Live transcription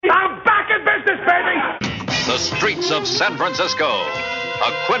streets of San Francisco.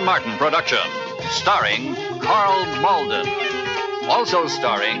 A Quinn Martin production. Starring Carl Malden. Also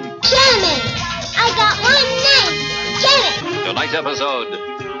starring... Jeremy! I got one name! Jeremy! Tonight's episode,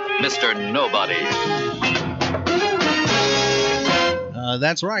 Mr. Nobody.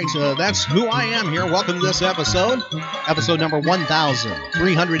 That's right. That's who I am here. Welcome to this episode. Episode number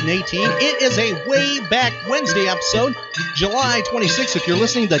 1318. It is a way back Wednesday episode, July 26th. If you're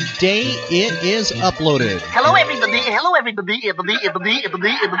listening, the day it is uploaded. Hello, everybody. Hello, everybody.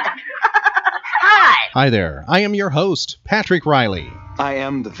 Hi. Hi there. I am your host, Patrick Riley. I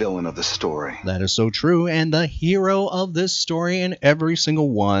am the villain of the story. That is so true. And the hero of this story and every single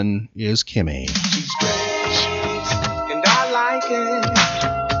one is Kimmy. She's strange, and I like it.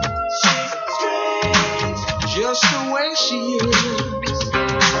 She's strange, just the way she is.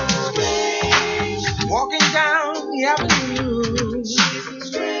 Strange, walking down the avenue. She's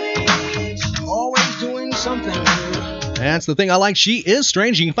strange, always doing something new. That's the thing I like. She is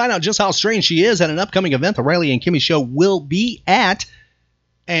strange. You can find out just how strange she is at an upcoming event the Riley and Kimmy Show will be at.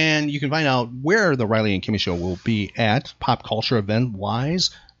 And you can find out where the Riley and Kimmy Show will be at, pop culture event-wise,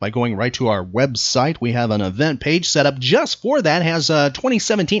 by going right to our website. We have an event page set up just for that. It has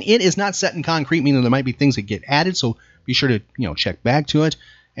 2017. It is not set in concrete, meaning there might be things that get added, so be sure to check back to it.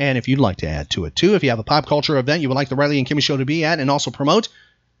 And if you'd like to add to it, too, if you have a pop culture event you would like the Riley and Kimmy Show to be at and also promote,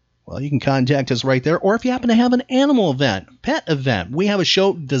 well, you can contact us right there. Or if you happen to have an animal event, pet event, we have a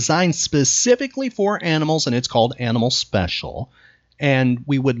show designed specifically for animals, and it's called Animal Special. And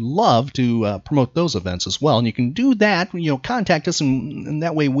we would love to promote those events as well. And you can do that, contact us, and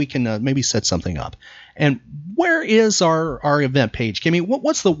that way we can maybe set something up. And where is our event page, Kimmy?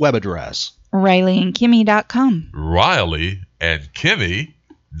 What's the web address? RileyandKimmy.com.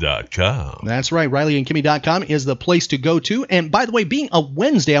 RileyandKimmy.com. That's right. RileyandKimmy.com is the place to go to. And by the way, being a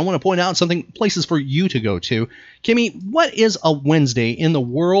Wednesday, I want to point out places for you to go to. Kimmy, what is a Wednesday in the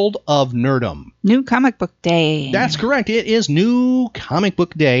world of nerdom? New Comic Book Day. That's correct. It is New Comic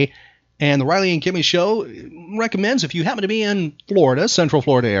Book Day. And the Riley and Kimmy Show recommends, if you happen to be in Florida, Central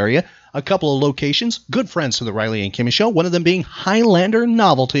Florida area, a couple of locations, good friends to the Riley and Kimmy Show, one of them being Highlander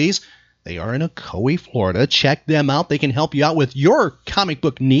Novelties. They are in Ocoee, Florida. Check them out. They can help you out with your comic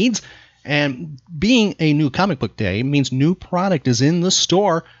book needs. And being a New Comic Book Day means new product is in the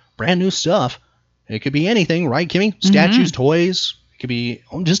store, brand new stuff. It could be anything, right, Kimmy? Statues, toys. It could be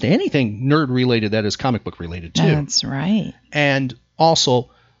just anything nerd-related that is comic book-related, too. That's right. And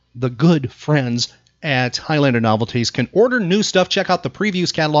also, the good friends at Highlander Novelties can order new stuff, check out the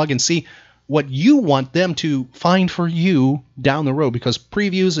previews catalog, and see what you want them to find for you down the road, because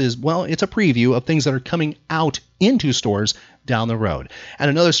previews is, well, it's a preview of things that are coming out into stores down the road. And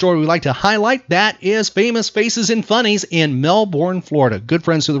another story we like to highlight, that is Famous Faces and Funnies in Melbourne, Florida. Good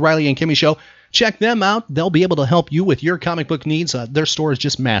friends to the Riley and Kimmy Show. Check them out. They'll be able to help you with your comic book needs. Their store is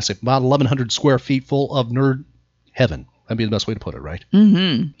just massive, about 1,100 square feet full of nerd heaven. That'd be the best way to put it, right?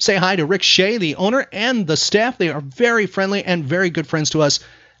 Mm-hmm. Say hi to Rick Shea, the owner, and the staff. They are very friendly and very good friends to us.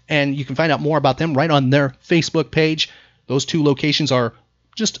 And you can find out more about them right on their Facebook page. Those two locations are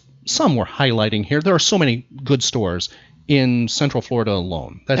just some we're highlighting here. There are so many good stores in Central Florida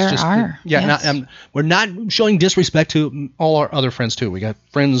alone. There are. Yeah, yes. We're not showing disrespect to all our other friends, too. We got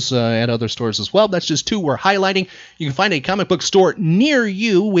friends at other stores as well. That's just two we're highlighting. You can find a comic book store near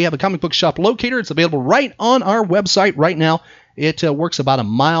you. We have a comic book shop locator. It's available right on our website right now. It works about a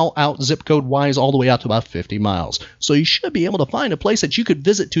mile out zip code-wise all the way out to about 50 miles. So you should be able to find a place that you could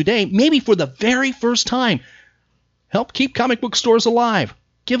visit today, maybe for the very first time. Help keep comic book stores alive.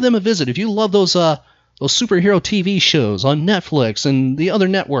 Give them a visit. If you love those superhero TV shows on Netflix and the other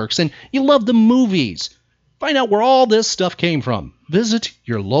networks, and you love the movies, find out where all this stuff came from. Visit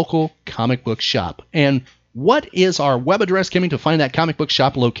your local comic book shop. And what is our web address, Kimmy, to find that comic book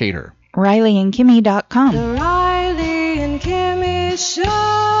shop locator? RileyandKimmy.com. The Riley and Kimmy Show.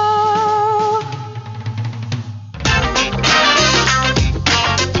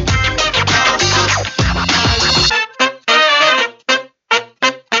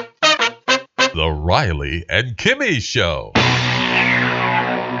 The Riley and Kimmy Show.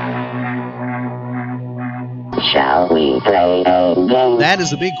 Shall we play a game? That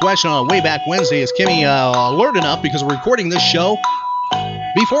is the big question on Way Back Wednesday. Is Kimmy alert enough, because we're recording this show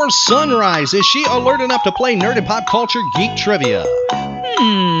before sunrise? Is she alert enough to play nerd and pop culture geek trivia?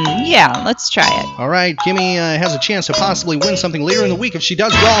 Yeah, let's try it. All right, Kimmy has a chance to possibly win something later in the week if she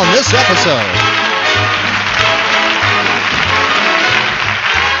does well on this episode.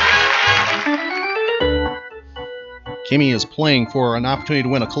 Kimmy is playing for an opportunity to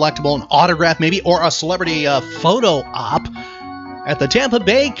win a collectible, an autograph maybe, or a celebrity photo op. at the Tampa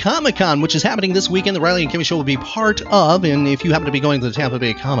Bay Comic-Con, which is happening this weekend. The Riley and Kimmy Show will be part of, and if you happen to be going to the Tampa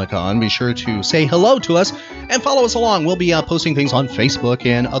Bay Comic-Con, be sure to say hello to us and follow us along. We'll be posting things on Facebook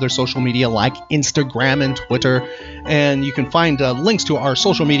and other social media like Instagram and Twitter, and you can find links to our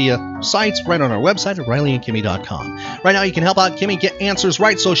social media sites right on our website at RileyandKimmy.com. Right now, you can help out Kimmy get answers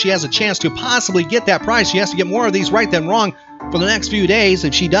right so she has a chance to possibly get that prize. She has to get more of these right than wrong for the next few days.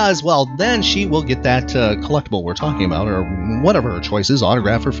 If she does, well, then she will get that collectible we're talking about, or whatever her choice is,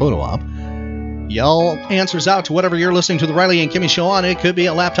 autograph or photo op. Yell answers out to whatever you're listening to the Riley and Kimmy Show on. It could be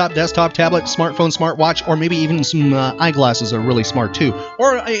a laptop, desktop, tablet, smartphone, smartwatch, or maybe even some eyeglasses are really smart too.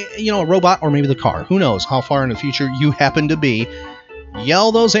 Or a robot, or maybe the car. Who knows how far in the future you happen to be.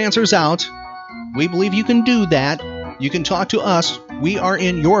 Yell those answers out. We believe you can do that. You can talk to us. We are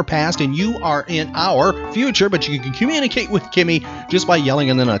in your past and you are in our future, but you can communicate with Kimmy just by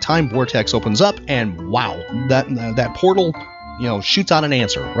yelling, and then a time vortex opens up, and wow, that portal, shoots out an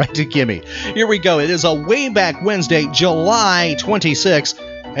answer right to Kimmy. Here we go. It is a way back Wednesday, July 26th,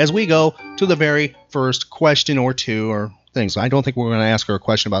 as we go to the very first question or two or things. I don't think we're going to ask her a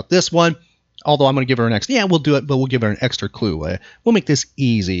question about this one. Although I'm going to give her an extra, we'll do it, but we'll give her an extra clue. We'll make this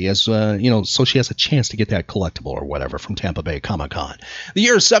easy, as so she has a chance to get that collectible or whatever from Tampa Bay Comic-Con. The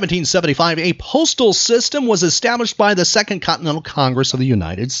year 1775, a postal system was established by the Second Continental Congress of the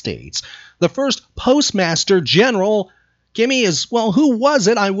United States. The first postmaster general, Kimmy, is, who was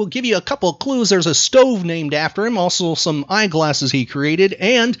it? I will give you a couple of clues. There's a stove named after him, also some eyeglasses he created,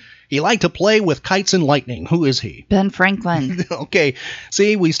 and he liked to play with kites and lightning. Who is he? Ben Franklin. Okay.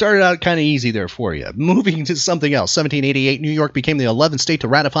 See, we started out kind of easy there for you. Moving to something else. 1788, New York became the 11th state to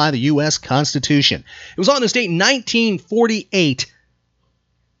ratify the U.S. Constitution. It was on this date in 1948.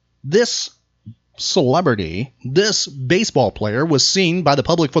 This celebrity, this baseball player, was seen by the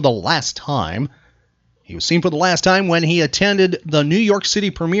public for the last time. He was seen for the last time when he attended the New York City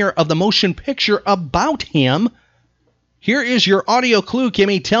premiere of the motion picture about him. Here is your audio clue,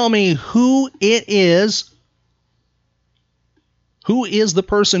 Kimmy. Tell me who it is. Who is the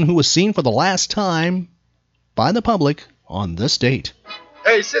person who was seen for the last time by the public on this date?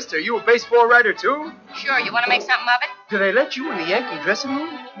 Hey, sister, you a baseball writer, too? Sure, you want to make something of it? Do they let you in the Yankee dressing room?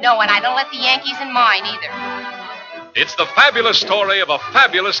 No, and I don't let the Yankees in mine, either. It's the fabulous story of a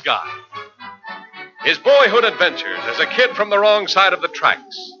fabulous guy. His boyhood adventures as a kid from the wrong side of the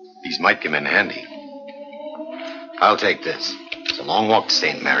tracks. These might come in handy. I'll take this. It's a long walk to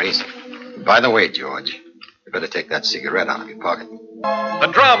St. Mary's. By the way, George, you better take that cigarette out of your pocket.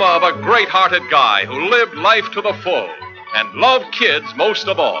 The drama of a great-hearted guy who lived life to the full and loved kids most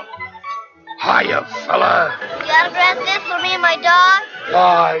of all. Hiya, fella. You got a breath this for me and my dog?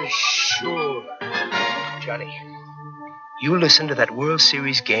 Why, sure. Johnny, you listen to that World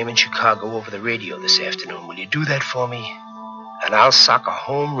Series game in Chicago over the radio this afternoon. Will you do that for me? And I'll sock a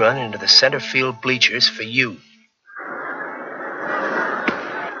home run into the center field bleachers for you.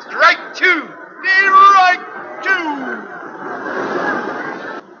 Strike two! Strike two!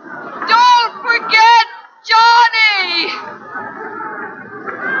 Don't forget Johnny!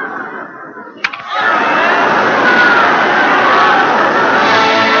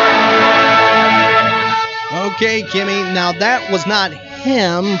 Okay, Kimmy, now that was not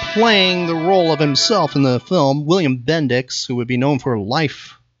him playing the role of himself in the film. William Bendix, who would be known for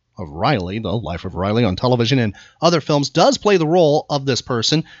Life of Riley, The Life of Riley on television and other films, does play the role of this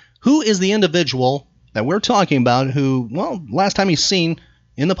person. Who is the individual that we're talking about who, last time he's seen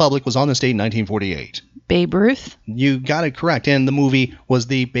in the public was on this date in 1948? Babe Ruth? You got it correct, and the movie was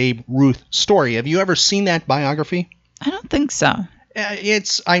the Babe Ruth story. Have you ever seen that biography? I don't think so.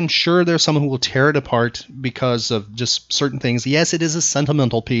 I'm sure there's someone who will tear it apart because of just certain things. Yes, it is a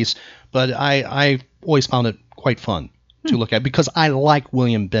sentimental piece, but I always found it quite fun to look at because I like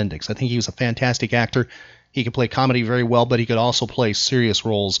William Bendix. I think he was a fantastic actor. He could play comedy very well, but he could also play serious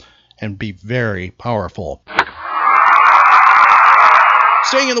roles and be very powerful.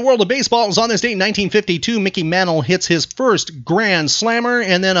 Staying in the world of baseball, it was on this date in 1952, Mickey Mantle hits his first grand slammer,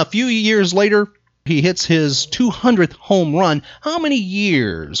 and then a few years later, he hits his 200th home run. How many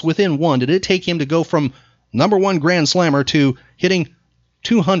years within one did it take him to go from number one grand slammer to hitting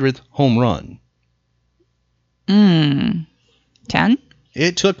 200th home run? 10?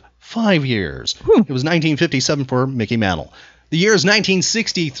 It took 5 years. It was 1957 for Mickey Mantle. The year is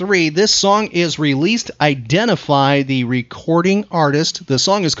 1963. This song is released. Identify the recording artist. The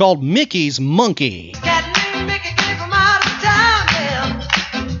song is called Mickey's Monkey.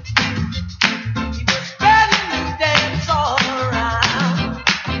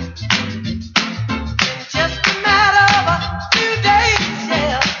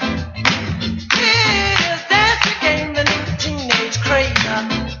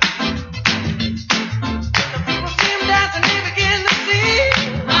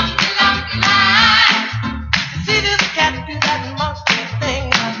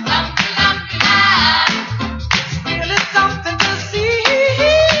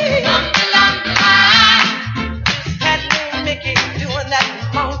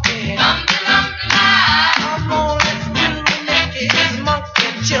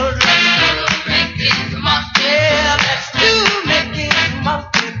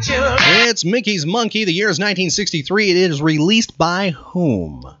 It's Mickey's Monkey. The year is 1963. It is released by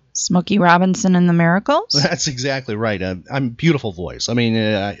whom? Smokey Robinson and the Miracles? That's exactly right. Beautiful voice. I mean,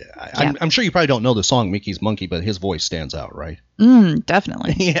 I'm sure you probably don't know the song Mickey's Monkey, but his voice stands out, right?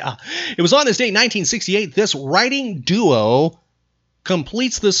 Definitely. Yeah. It was on this date, 1968. This writing duo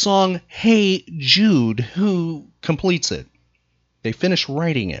completes the song Hey Jude. Who completes it? They finish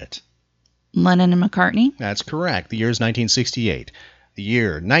writing it. Lennon and McCartney? That's correct. The year is 1968. The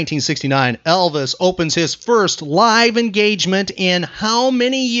year 1969, Elvis opens his first live engagement in how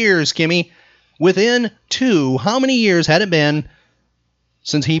many years, Kimmy? Within 2. How many years had it been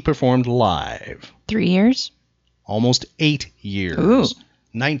since he performed live? 3 years? Almost 8 years. Ooh.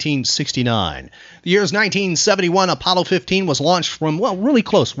 1969. The year is 1971. Apollo 15 was launched from, really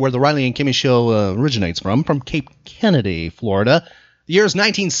close where the Riley and Kimmy Show originates from Cape Kennedy, Florida. The year is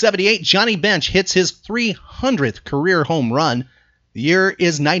 1978. Johnny Bench hits his 300th career home run. The year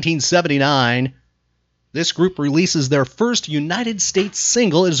is 1979. This group releases their first United States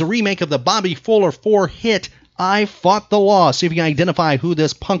single. It is a remake of the Bobby Fuller 4 hit, I Fought the Law. See if you can identify who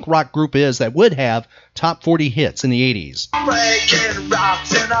this punk rock group is that would have top 40 hits in the 80s. Breaking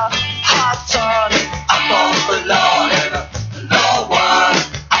rocks in a hot sun. I fought the law and a law won.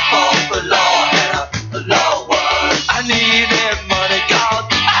 I fought the law and a law won. I needed money,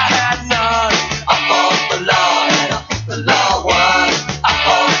 God, I had none. I fought the law and a law won.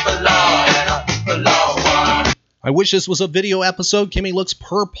 I wish this was a video episode. Kimmy looks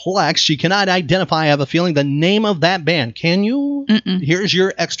perplexed. She cannot identify, I have a feeling, the name of that band. Can you? Here's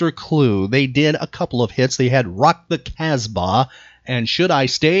your extra clue. They did a couple of hits. They had Rock the Casbah and Should I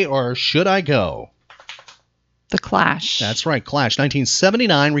Stay or Should I Go? The Clash. That's right, Clash.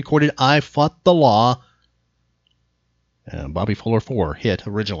 1979 recorded I Fought the Law. Bobby Fuller 4 hit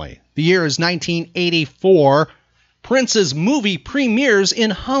originally. The year is 1984. Prince's movie premieres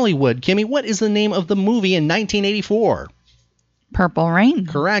in Hollywood. Kimmy, what is the name of the movie in 1984? Purple Rain.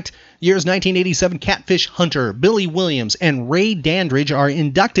 Correct. Years 1987, Catfish Hunter, Billy Williams, and Ray Dandridge are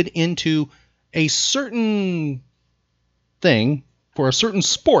inducted into a certain thing for a certain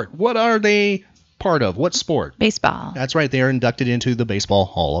sport. What are they part of? What sport? Baseball. That's right. They are inducted into the Baseball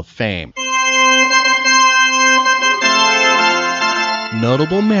Hall of Fame.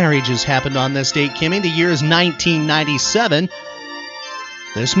 Notable marriages happened on this date, Kimmy. The year is 1997.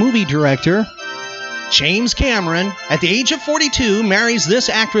 This movie director, James Cameron, at the age of 42, marries this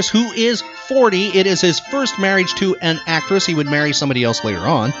actress who is 40. It is his first marriage to an actress. He would marry somebody else later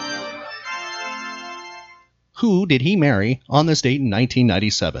on. Who did he marry on this date in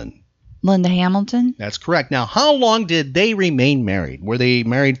 1997? Linda Hamilton. That's correct. Now, how long did they remain married? Were they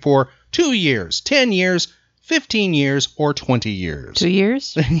married for 2 years, 10 years, 15 years, or 20 years? 2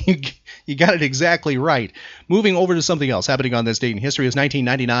 years? You got it exactly right. Moving over to something else happening on this date in history is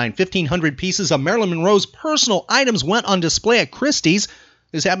 1999. 1,500 pieces of Marilyn Monroe's personal items went on display at Christie's.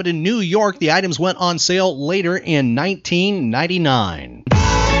 This happened in New York. The items went on sale later in 1999.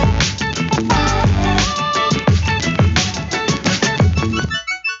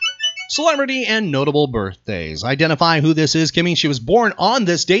 Celebrity and notable birthdays. Identify who this is, Kimmy. She was born on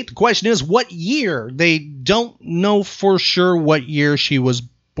this date. The question is, what year? They don't know for sure what year she was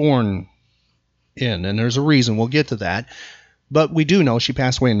born in, and there's a reason. We'll get to that. But we do know she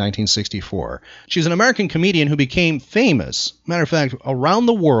passed away in 1964. She's an American comedian who became famous, matter of fact, around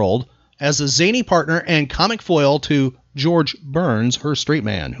the world, as a zany partner and comic foil to George Burns, her straight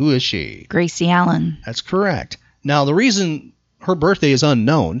man. Who is she? Gracie Allen. That's correct. Now, the reason her birthday is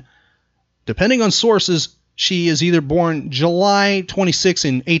unknown, depending on sources, she is either born July 26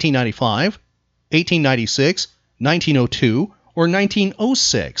 in 1895, 1896, 1902, or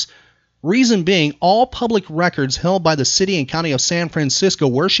 1906. Reason being, all public records held by the city and county of San Francisco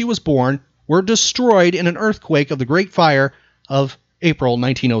where she was born were destroyed in an earthquake of the Great Fire of April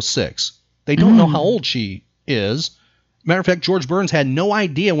 1906. They don't know how old she is. Matter of fact, George Burns had no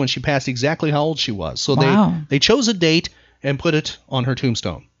idea when she passed exactly how old she was. So they chose a date and put it on her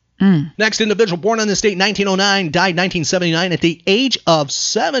tombstone. Next individual born on this date, 1909, died 1979 at the age of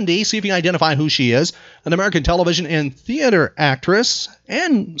 70. See if you can identify who she is. An American television and theater actress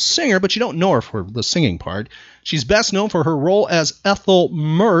and singer, but you don't know her for the singing part. She's best known for her role as Ethel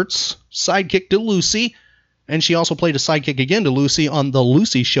Mertz, sidekick to Lucy, and she also played a sidekick again to Lucy on The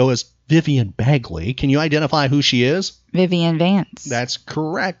Lucy Show as Vivian Bagley. Can you identify who she is? Vivian Vance. That's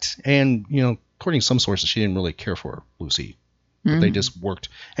correct. And, according to some sources, she didn't really care for Lucy. But they just worked.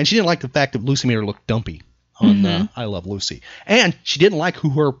 And she didn't like the fact that Lucy made her look dumpy on I Love Lucy. And she didn't like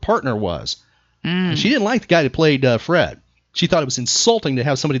who her partner was. And she didn't like the guy that played Fred. She thought it was insulting to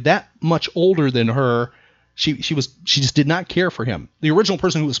have somebody that much older than her She just did not care for him. The original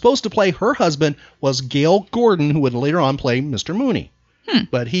person who was supposed to play her husband was Gale Gordon, who would later on play Mr. Mooney.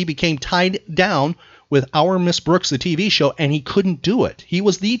 But he became tied down with Our Miss Brooks, the TV show, and he couldn't do it. He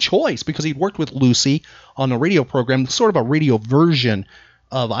was the choice because he'd worked with Lucy on a radio program, sort of a radio version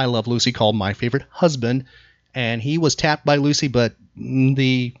of I Love Lucy called My Favorite Husband, and he was tapped by Lucy, but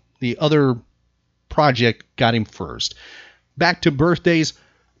the other project got him first. Back to birthdays.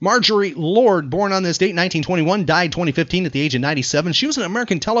 Marjorie Lord, born on this date, 1921, died 2015 at the age of 97. She was an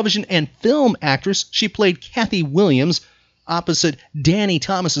American television and film actress. She played Kathy Williams opposite Danny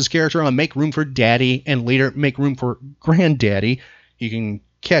Thomas's character on Make Room for Daddy and later Make Room for Granddaddy. You can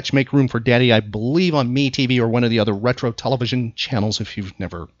catch Make Room for Daddy, I believe, on MeTV or one of the other retro television channels if you've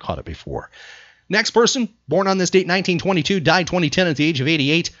never caught it before. Next person, born on this date, 1922, died 2010 at the age of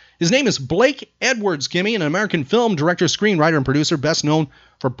 88. His name is Blake Edwards, Kimmy, an American film director, screenwriter, and producer, best known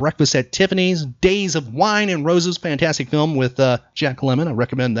for Breakfast at Tiffany's, Days of Wine and Roses, fantastic film with Jack Lemmon. I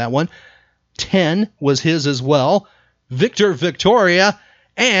recommend that one. 10 was his as well. Victor Victoria,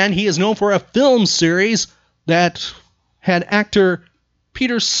 and he is known for a film series that had actor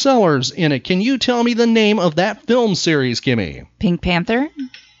Peter Sellers in it. Can you tell me the name of that film series, Kimmy? Pink Panther?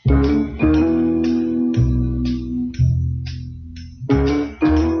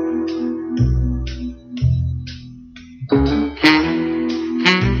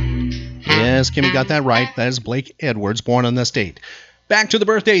 Yes, Kimmy got that right. That is Blake Edwards, born on this date. Back to the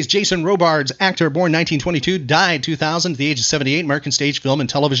birthdays. Jason Robards, actor, born 1922, died 2000 at the age of 78, American stage, film, and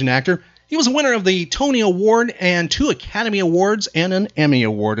television actor. He was a winner of the Tony Award and 2 Academy Awards and an Emmy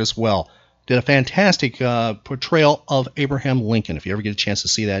Award as well. Did a fantastic portrayal of Abraham Lincoln. If you ever get a chance to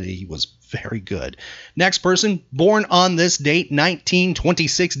see that, he was very good. Next person, born on this date,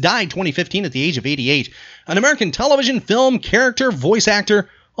 1926, died 2015 at the age of 88. An American television, film, character, voice actor,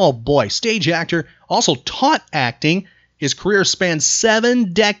 stage actor, also taught acting. His career spanned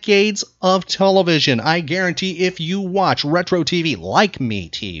 7 decades of television. I guarantee if you watch retro TV like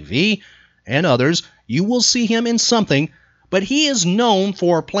MeTV and others, you will see him in something. But he is known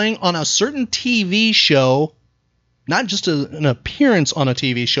for playing on a certain TV show, not just an appearance on a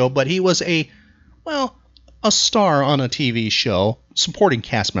TV show, but he was a star on a TV show, supporting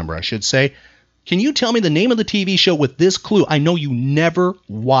cast member, I should say. Can you tell me the name of the TV show with this clue? I know you never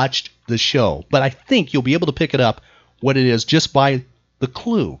watched the show, but I think you'll be able to pick it up what it is just by the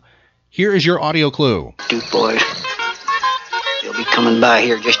clue. Here is your audio clue. Dude, boys, they'll be coming by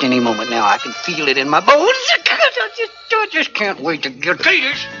here just any moment now. I can feel it in my bones. I just can't wait to get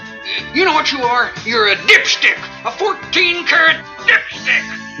Cletus. You know what you are? You're a dipstick. A 14-karat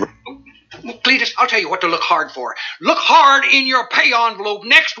dipstick. Cletus, I'll tell you what to look hard for. Look hard in your pay envelope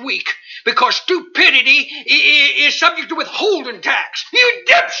next week because stupidity is subject to withholding tax. You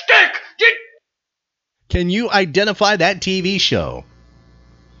dipstick! Can you identify that TV show?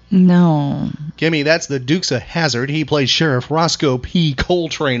 No. Kimmy, that's the Dukes of Hazzard. He played Sheriff Roscoe P.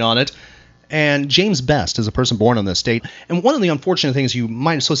 Coltrane on it. And James Best is a person born on this date. And one of the unfortunate things, you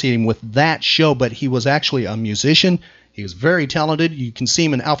might associate him with that show, but he was actually a musician. He was very talented. You can see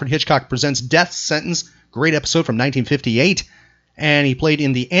him in Alfred Hitchcock Presents Death Sentence. Great episode from 1958. And he played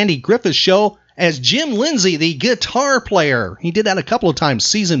in the Andy Griffith Show as Jim Lindsay, the guitar player. He did that a couple of times,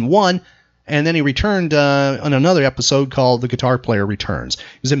 season 1. And then he returned on another episode called The Guitar Player Returns.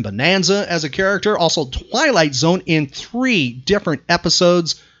 He was in Bonanza as a character, also Twilight Zone in 3 different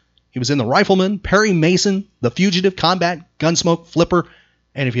episodes. He was in The Rifleman, Perry Mason, The Fugitive, Combat, Gunsmoke, Flipper,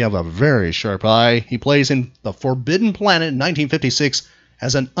 and if you have a very sharp eye, he plays in The Forbidden Planet in 1956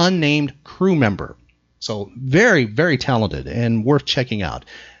 as an unnamed crew member. So very, very talented and worth checking out.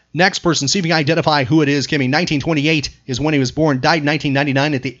 Next person, see if you can identify who it is, Kimmy. 1928 is when he was born, died in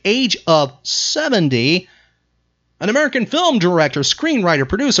 1999 at the age of 70. An American film director, screenwriter,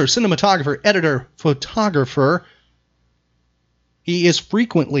 producer, cinematographer, editor, photographer. He is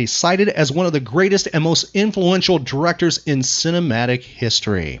frequently cited as one of the greatest and most influential directors in cinematic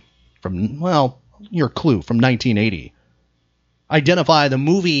history. Your clue, from 1980. Identify the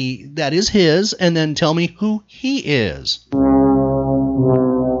movie that is his, and then tell me who he is.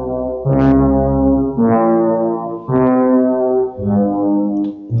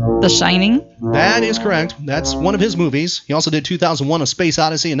 The Shining? That is correct. That's one of his movies. He also did 2001: A Space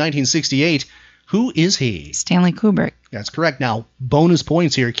Odyssey in 1968. Who is he? Stanley Kubrick. That's correct. Now, bonus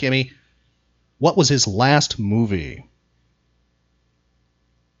points here, Kimmy. What was his last movie?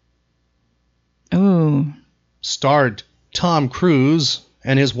 Ooh. Starred Tom Cruise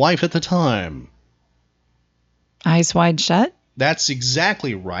and his wife at the time. Eyes Wide Shut? That's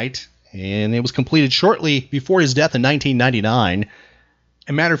exactly right. And it was completed shortly before his death in 1999. As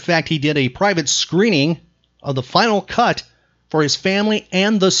a matter of fact, he did a private screening of the final cut for his family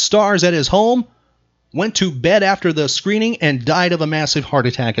and the stars at his home, went to bed after the screening and died of a massive heart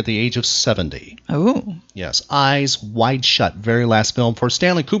attack at the age of 70. Oh. Yes, Eyes Wide Shut, very last film for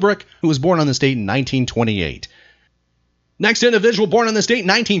Stanley Kubrick, who was born on this date in 1928. Next individual born on this date in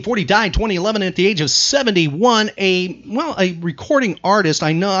 1940, died 2011 at the age of 71. A recording artist.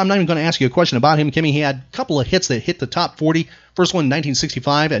 I know I'm not even going to ask you a question about him, Kimmy. He had a couple of hits that hit the top 40. First one in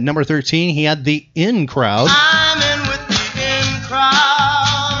 1965 at number 13. He had The In Crowd. I'm in with the in crowd.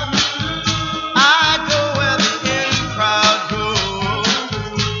 I go where the in crowd goes.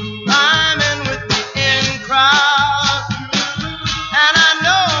 I'm in with the in crowd. And I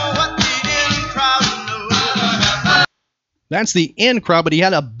know what the in crowd knows. That's The In Crowd, but he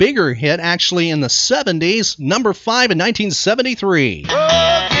had a bigger hit actually in the 70s, number 5 in 1973.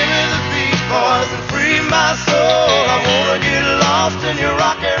 Oh, give me the beat, boys, and free my soul. I wanna get lost in your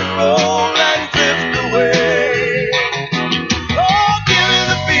rock and roll and drift away. Oh, give me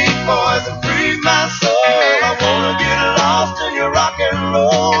the beat, boys, and free my soul. I wanna get lost in your rock and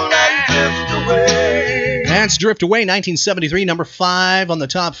roll and drift away. That's Drift Away, 1973, number 5 on the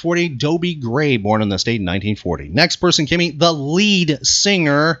top 40. Dobie Gray, born on this date in 1940. Next person, Kimmy, the lead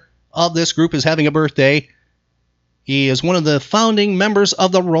singer of this group is having a birthday. He is one of the founding members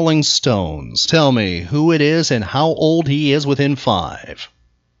of the Rolling Stones. Tell me who it is and how old he is within 5.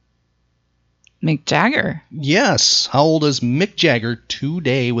 Mick Jagger. Yes. How old is Mick Jagger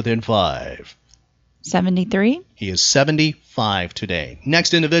today within 5? 73. He is 75 today.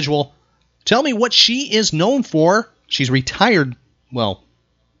 Next individual, tell me what she is known for. She's retired, well,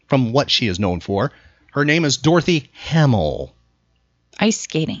 from what she is known for. Her name is Dorothy Hamill. Ice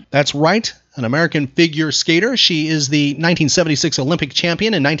skating. That's right. An American figure skater. She is the 1976 Olympic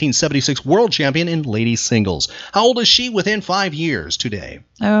champion and 1976 world champion in ladies singles. How old is she within 5 years today?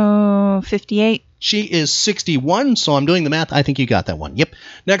 Oh, 58. She is 61, so I'm doing the math. I think you got that one. Yep.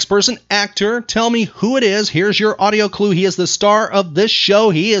 Next person, actor. Tell me who it is. Here's your audio clue. He is the star of this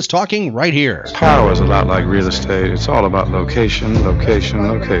show. He is talking right here. Power is a lot like real estate. It's all about location, location,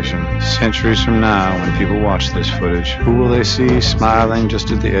 location. Centuries from now, when people watch this footage, who will they see smiling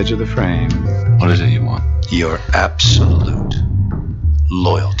just at the edge of the frame? What is it you want? Your absolute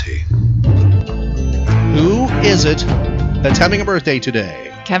loyalty. Who is it that's having a birthday today?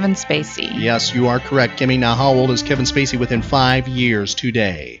 Kevin Spacey. Yes, you are correct, Kimmy. Now, how old is Kevin Spacey within 5 years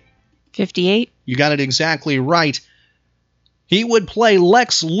today? 58. You got it exactly right. He would play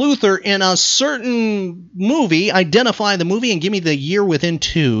Lex Luthor in a certain movie. Identify the movie and give me the year within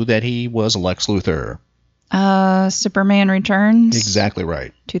 2 that he was Lex Luthor. Superman Returns. Exactly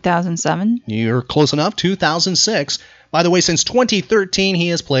right. 2007. You're close enough. 2006. By the way, since 2013, he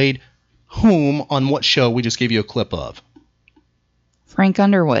has played whom on what show we just gave you a clip of? Frank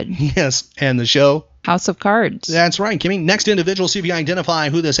Underwood. Yes, and the show? House of Cards. That's right, Kimmy. Next individual, see if you identify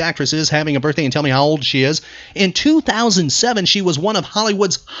who this actress is having a birthday and tell me how old she is. In 2007, she was one of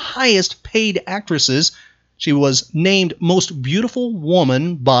Hollywood's highest paid actresses. She was named Most Beautiful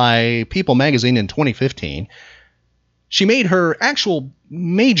Woman by People magazine in 2015. She made her actual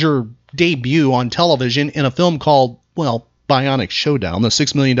major debut on television in a film called, Bionic Showdown, The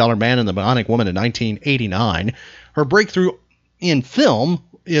 $6 Million Man and the Bionic Woman in 1989. Her breakthrough in film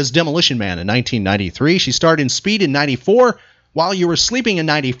is Demolition Man in 1993. She starred in Speed in 94, While You Were Sleeping in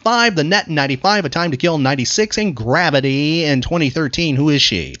 95, The Net in 95, A Time to Kill in 96, and Gravity in 2013. Who is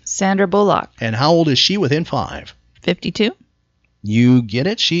she? Sandra Bullock. And how old is she within 5? 52. You get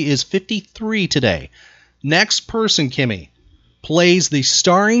it. She is 53 today. Next person, Kimmy, plays the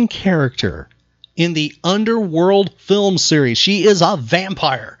starring character in the Underworld film series. She is a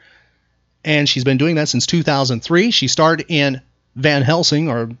vampire. And she's been doing that since 2003. She starred in Van Helsing,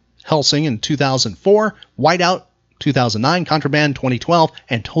 or Helsing, in 2004, Whiteout 2009, Contraband 2012,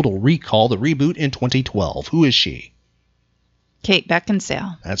 and Total Recall, the reboot, in 2012. Who is she? Kate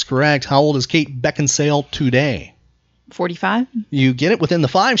Beckinsale. That's correct. How old is Kate Beckinsale today? 45. You get it. Within the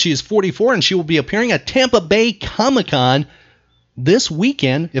 5, she is 44, and she will be appearing at Tampa Bay Comic-Con this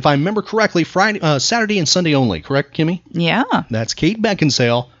weekend, if I remember correctly, Saturday and Sunday only. Correct, Kimmy? Yeah. That's Kate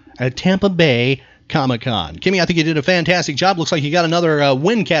Beckinsale at Tampa Bay Comic-Con. Kimmy, I think you did a fantastic job. Looks like you got another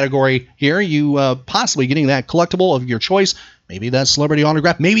win category here. You possibly getting that collectible of your choice. Maybe that celebrity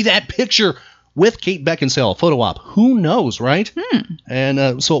autograph. Maybe that picture with Kate Beckinsale, photo op. Who knows, right?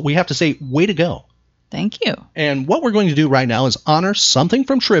 And so we have to say, way to go. Thank you. And what we're going to do right now is honor something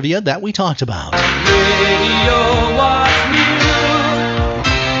from trivia that we talked about. Radio was new.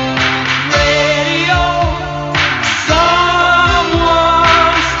 Radio,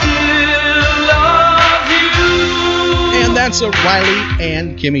 someone still loves you. And That's the Riley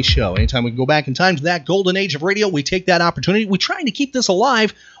and Kimmy Show. Anytime we can go back in time to that golden age of radio, we take that opportunity. We try to keep this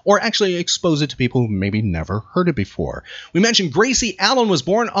alive or actually expose it to people who maybe never heard it before. We mentioned Gracie Allen was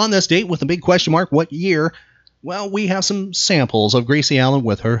born on this date with a big question mark. What year? Well, we have some samples of Gracie Allen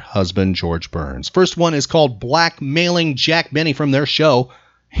with her husband, George Burns. First one is called Blackmailing Jack Benny from their show.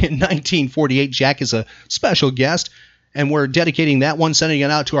 In 1948, Jack is a special guest. And we're dedicating that one, sending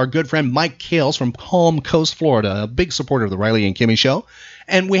it out to our good friend Mike Kales from Palm Coast, Florida, a big supporter of the Riley and Kimmy Show.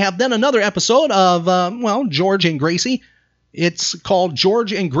 And we have then another episode of, George and Gracie. It's called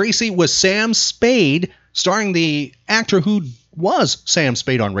George and Gracie with Sam Spade, starring the actor who was Sam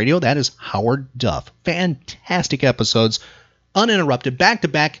Spade on radio. That is Howard Duff. Fantastic episodes, uninterrupted,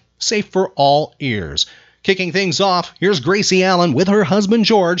 back-to-back, safe for all ears. Kicking things off, here's Gracie Allen with her husband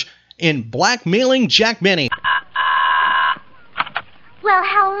George in Blackmailing Jack Benny. Well,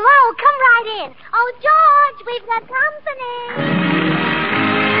 hello. Come right in. Oh, George, we've got company.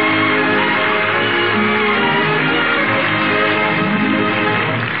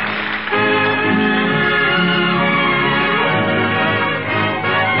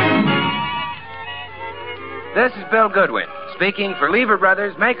 This is Bill Goodwin, speaking for Lever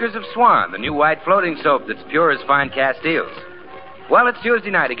Brothers, makers of Swan, the new white floating soap that's pure as fine Castiles. Well, it's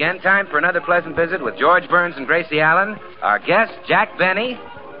Tuesday night again. Time for another pleasant visit with George Burns and Gracie Allen, our guests, Jack Benny,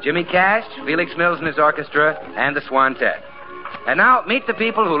 Jimmy Cash, Felix Mills and his orchestra, and the Swantet. And now, meet the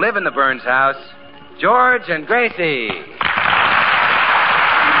people who live in the Burns house, George and Gracie.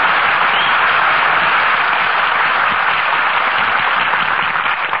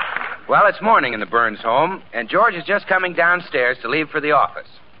 Well, it's morning in the Burns home, and George is just coming downstairs to leave for the office.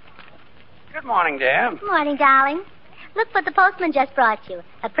 Good morning, dear. Good morning, darling. Look what the postman just brought you.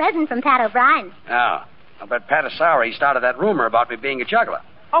 A present from Pat O'Brien. Oh, I bet Pat is sorry he started that rumor about me being a juggler.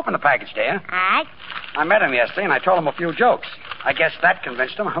 Open the package, dear. All right. I met him yesterday, and I told him a few jokes. I guess that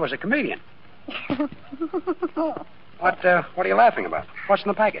convinced him I was a comedian. What are you laughing about? What's in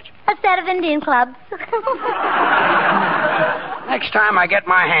the package? A set of Indian clubs. Next time I get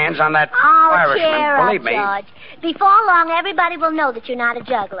my hands on that Oh, Irishman, cheer believe up, me. George. Before long, everybody will know that you're not a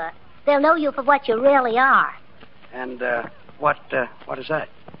juggler. They'll know you for what you really are. And, what is that?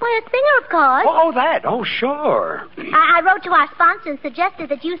 Well, a singer, of course. Oh, that. Oh, sure. I wrote to our sponsor and suggested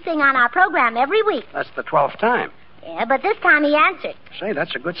that you sing on our program every week. That's the 12th time. Yeah, but this time he answered. Say,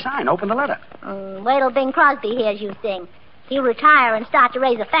 that's a good sign. Open the letter. Wait till Bing Crosby hears you sing. He'll retire and start to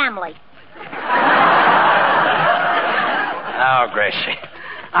raise a family. Oh, Gracie,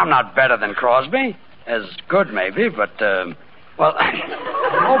 I'm not better than Crosby. As good, maybe, but, well,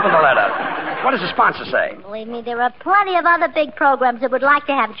 open the letter. What does the sponsor say? Believe me, there are plenty of other big programs that would like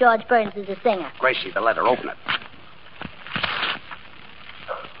to have George Burns as a singer. Gracie, the letter, open it.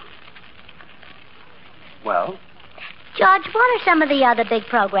 Well? George, what are some of the other big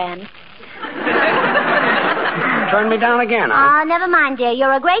programs? Turn me down again, huh? Oh, never mind, dear.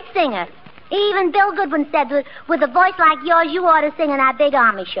 You're a great singer. Even Bill Goodwin said that with a voice like yours, you ought to sing in our big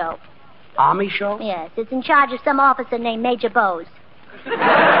Army show. Army show? Yes, it's in charge of some officer named Major Bowes.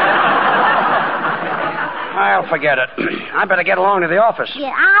 I'll forget it. I better get along to the office.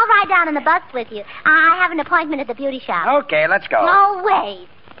 Yeah, I'll ride down in the bus with you. I have an appointment at the beauty shop. Okay, let's go. No, wait.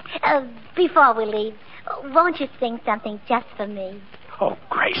 Before we leave, won't you sing something just for me? Oh,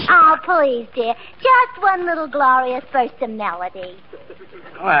 Gracie. Oh, please, dear. Just one little glorious burst of melody.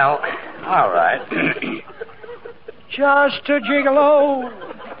 Well, all right. Just a gigolo.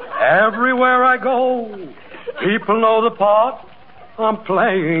 Everywhere I go, people know the part I'm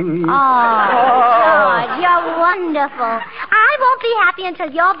playing. Oh, George, you're wonderful. I won't be happy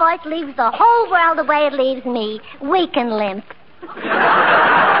until your voice leaves the whole world the way it leaves me, weak and limp.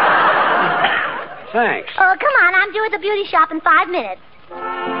 Thanks. Oh, come on. I'm due at the beauty shop in 5 minutes.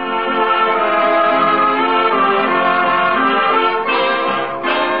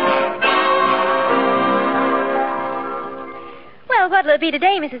 Well, what'll it be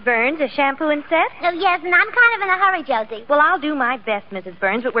today, Mrs. Burns? A shampoo and set? Oh, yes, and I'm kind of in a hurry, Josie. Well, I'll do my best, Mrs.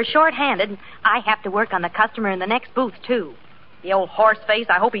 Burns, but we're short-handed, and I have to work on the customer in the next booth, too. The old horse face,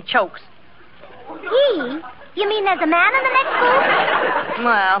 I hope he chokes. He? You mean there's a man in the next booth?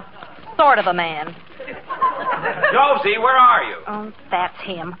 Well, sort of a man. Josie, where are you? Oh, that's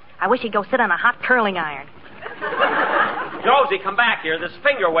him. I wish he'd go sit on a hot curling iron. Josie, come back here. This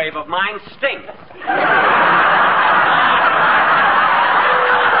finger wave of mine stinks.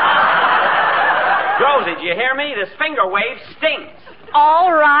 Josie, do you hear me? This finger wave stinks.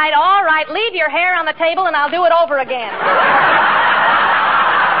 All right. Leave your hair on the table, and I'll do it over again. No,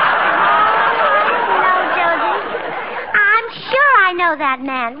 Josie. I'm sure I know that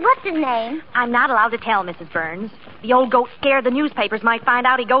man. What's his name? I'm not allowed to tell, Mrs. Burns. The old goat scared the newspapers might find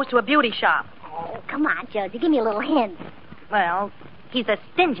out he goes to a beauty shop. Oh, come on, Josie. Give me a little hint. Well, he's the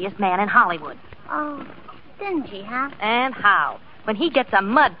stingiest man in Hollywood. Oh, stingy, huh? And how? When he gets a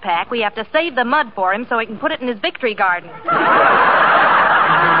mud pack, we have to save the mud for him so he can put it in his victory garden. Funny.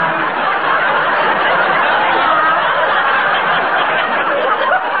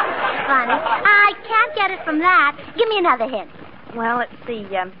 I can't get it from that. Give me another hint. Well, let's see.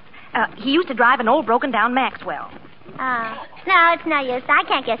 He used to drive an old broken-down Maxwell. No, it's no use. I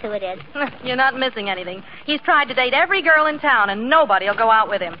can't guess who it is. You're not missing anything. He's tried to date every girl in town, and nobody will go out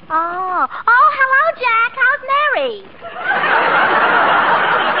with him. Oh, hello, Jack. How's Mary?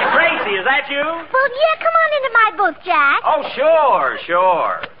 Gracie, is that you? Well, yeah, come on into my booth, Jack. Oh,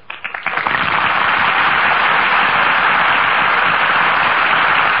 sure.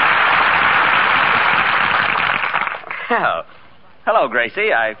 Oh, hello,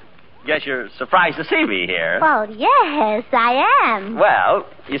 Gracie. I guess you're surprised to see me here. Well, yes, I am. Well,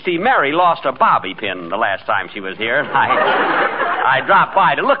 you see, Mary lost a bobby pin the last time she was here. I dropped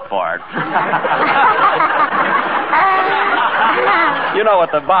by to look for it. You know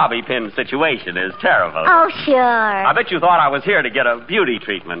what the bobby pin situation is. Terrible. Oh, sure. I bet you thought I was here to get a beauty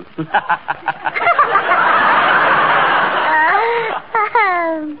treatment.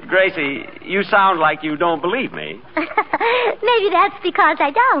 Gracie, you sound like you don't believe me. Maybe that's because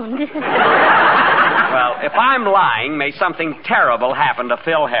I don't. Well, if I'm lying, may something terrible happen to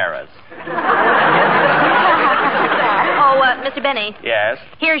Phil Harris. Oh, Mr. Benny. Yes?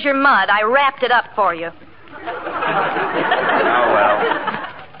 Here's your mud. I wrapped it up for you. Oh, well.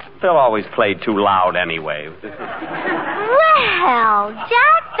 Phil always played too loud anyway. Well,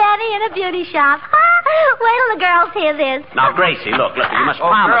 Jack Benny in a beauty shop. Wait till the girls hear this. Now, Gracie, look, you must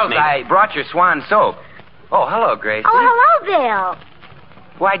promise girls, me. I brought your Swan soap. Oh, hello, Gracie. Oh, hello, Bill.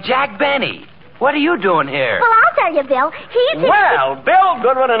 Why, Jack Benny, what are you doing here? Well, I'll tell you, Bill. Well, Bill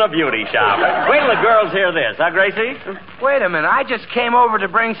Goodwin in a beauty shop. Wait till the girls hear this, huh, Gracie? Wait a minute, I just came over to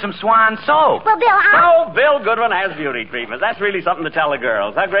bring some Swan soap. Well, Bill, Oh, Bill Goodwin has beauty treatment. That's really something to tell the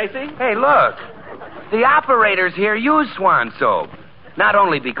girls, huh, Gracie? Hey, look. The operators here use Swan soap. Not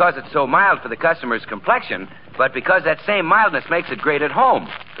only because it's so mild for the customer's complexion, but because that same mildness makes it great at home.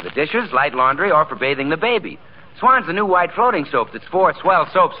 For the dishes, light laundry, or for bathing the baby. Swan's the new white floating soap that's 4 swell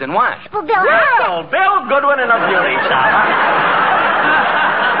soaps in one. Well, Bill, Bill Goodwin in a beauty shop.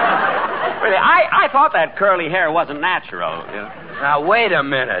 Really, I thought that curly hair wasn't natural. Now, wait a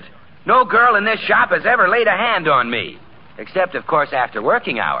minute. No girl in this shop has ever laid a hand on me. Except, of course, after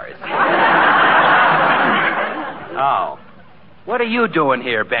working hours. Oh. What are you doing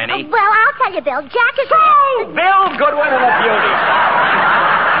here, Benny? Well, I'll tell you, Bill. Jack is... Bill Goodwin in a beauty shop.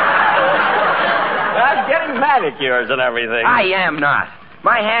 I'm getting manicures and everything. I am not.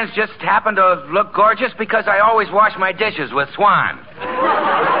 My hands just happen to look gorgeous because I always wash my dishes with Swan.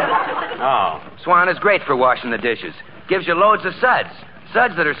 Oh. Swan is great for washing the dishes. Gives you loads of suds.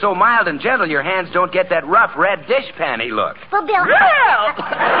 Suds that are so mild and gentle your hands don't get that rough red dish panty look. Well, Bill...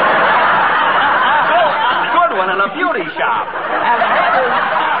 Goodwin in a beauty shop.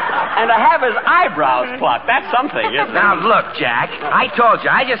 And to have his eyebrows plucked. That's something, isn't it? Now, look, Jack. I told you,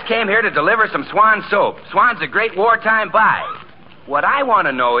 I just came here to deliver some Swan soap. Swan's a great wartime buy. What I want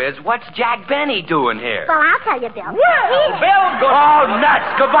to know is, what's Jack Benny doing here? Well, I'll tell you, Bill. Bill Goodwin. Oh,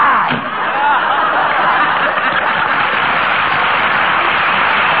 nuts. Goodbye.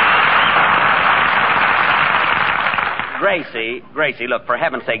 Gracie, look, for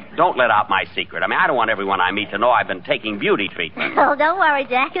heaven's sake, don't let out my secret. I mean, I don't want everyone I meet to know I've been taking beauty treatment. Oh, don't worry,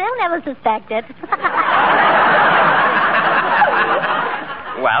 Jack. They'll never suspect it.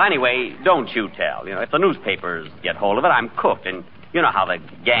 Well, anyway, don't you tell. You know, if the newspapers get hold of it, I'm cooked. And you know how the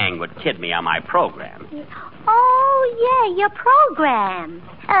gang would kid me on my program. Oh, yeah, your program.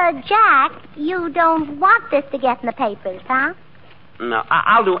 Jack, you don't want this to get in the papers, huh? No,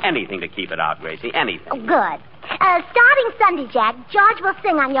 I'll do anything to keep it out, Gracie. Anything. Oh, good. Starting Sunday, Jack, George will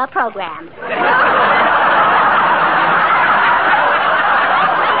sing on your program.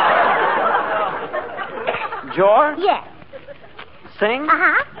 George? Yes. Sing?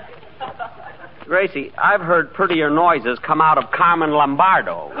 Uh-huh. Gracie, I've heard prettier noises come out of Carmen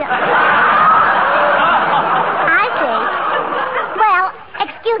Lombardo. Yeah. I see. Well,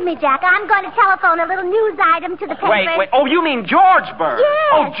 excuse me, Jack. I'm going to telephone a little news item to the paper. Wait. Oh, you mean George Burns?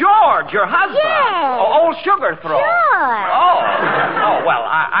 Yes. Oh, George, your husband. Yes. Oh, old Sugar Throat. Sure. Oh, well,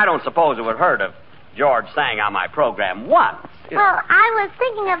 I don't suppose it would hurt if George sang on my program once. Well, I was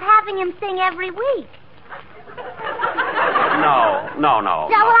thinking of having him sing every week. No. No. No,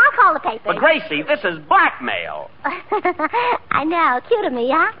 well, I'll call the papers. But, Gracie, this is blackmail. I know. Cute of me,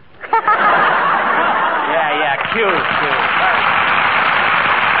 huh? Yeah, cute.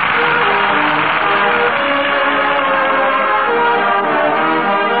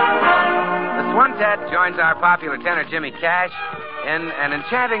 The Swantet joins our popular tenor Jimmy Cash in an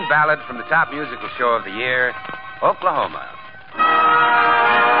enchanting ballad from the top musical show of the year, Oklahoma.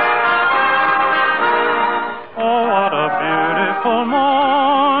 Oh, what a beautiful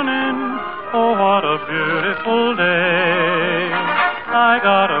morning. Oh, what a beautiful day. I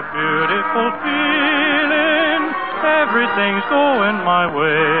got a beautiful feeling. Everything's going my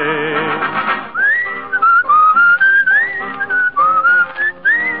way.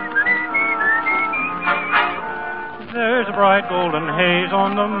 There's a bright golden haze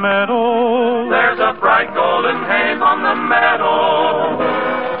on the meadow. There's a bright golden haze on the meadow.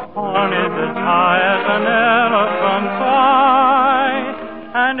 Corn is as high as an elephant's eye,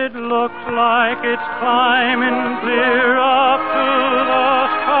 and it looks like it's climbing clear up to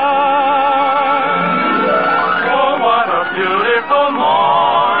the sky. Oh, what a beautiful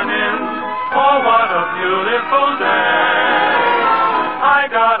morning. Oh, what a beautiful day.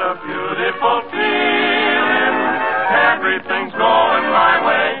 I got a beautiful feeling. Everything's going my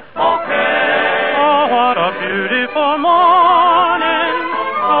way, okay. Oh, what a beautiful morning.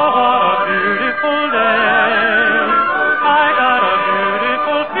 Oh, what a beautiful day. I got a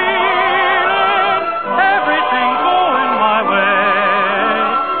beautiful feeling. Everything's going my way.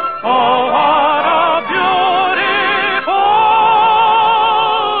 Oh, what a beautiful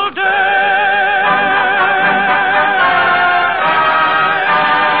day.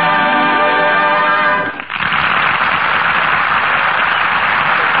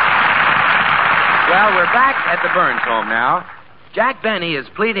 Well, we're back at the Burns home now. Jack Benny is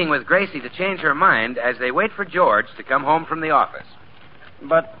pleading with Gracie to change her mind as they wait for George to come home from the office.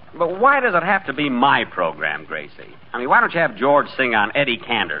 But why does it have to be my program, Gracie? I mean, why don't you have George sing on Eddie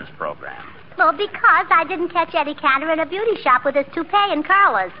Cantor's program? Well, because I didn't catch Eddie Cantor in a beauty shop with his toupee and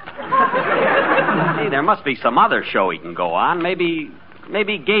curlers. See, there must be some other show he can go on. Maybe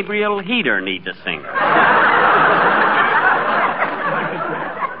Gabriel Heater needs a singer.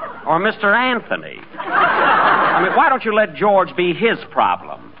 Or Mr. Anthony. I mean, why don't you let George be his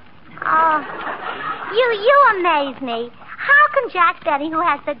problem? Oh, you amaze me. How can Jack Benny, who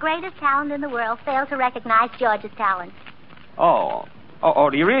has the greatest talent in the world, fail to recognize George's talent? Oh,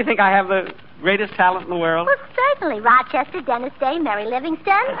 do you really think I have the greatest talent in the world? Well, certainly. Rochester, Dennis Day, Mary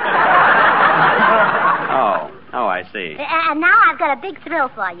Livingston. Oh, I see. And now I've got a big thrill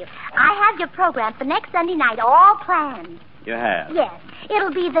for you. I have your program for next Sunday night all planned. You have? Yes.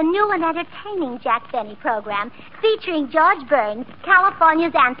 It'll be the new and entertaining Jack Benny program featuring George Burns,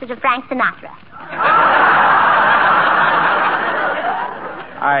 California's answer to Frank Sinatra.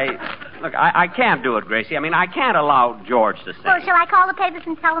 I can't do it, Gracie. I mean, I can't allow George to sing. Well, shall I call the papers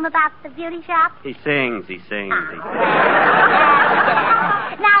and tell them about the beauty shop? He sings.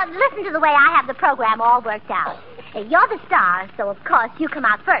 Now, listen to the way I have the program all worked out. You're the star, so of course you come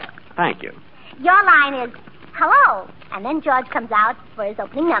out first. Thank you. Your line is, hello, and then George comes out for his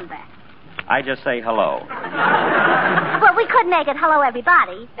opening number. I just say hello. Well, we could make it hello,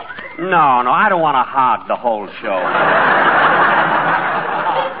 everybody. No, I don't want to hog the whole show.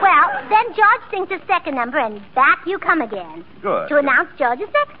 Well, then George sings his second number, and back you come again. Good. To announce George's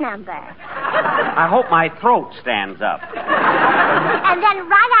next number. I hope my throat stands up. And then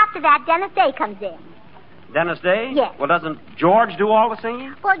right after that, Dennis Day comes in. Dennis Day? Yes. Well, doesn't George do all the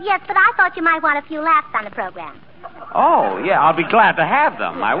singing? Well, yes, but I thought you might want a few laughs on the program. Oh, yeah, I'll be glad to have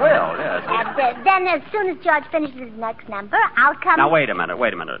them. I will, yes. And then as soon as George finishes his next number, I'll come... Now, wait a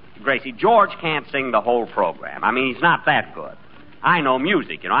minute. Gracie, George can't sing the whole program. I mean, he's not that good. I know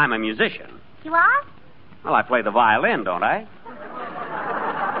music, I'm a musician. You are? Well, I play the violin, don't I?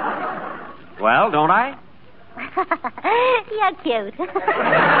 Well, don't I? You're cute.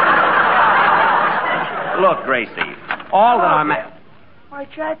 Look, Gracie, all that I'm... Why,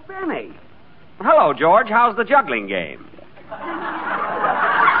 Jack Benny. Hello, George. How's the juggling game?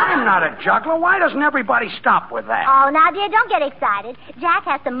 I'm not a juggler. Why doesn't everybody stop with that? Oh, now, dear, don't get excited. Jack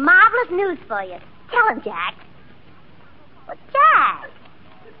has some marvelous news for you. Tell him, Jack. Well, Jack.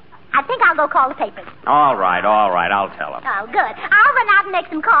 I think I'll go call the papers. All right. I'll tell him. Oh, good. I'll run out and make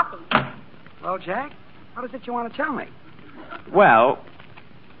some coffee. Well, Jack, what is it you want to tell me? Well,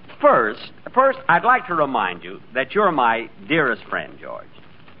 first, I'd like to remind you that you're my dearest friend, George.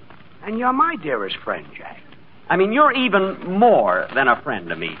 And you're my dearest friend, Jack. I mean, you're even more than a friend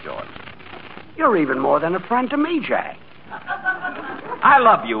to me, George. You're even more than a friend to me, Jack. I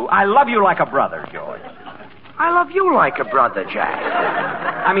love you. I love you like a brother, George. I love you like a brother, Jack.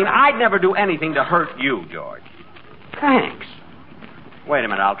 I mean, I'd never do anything to hurt you, George. Thanks. Wait a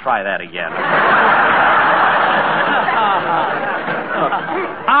minute, I'll try that again. Look,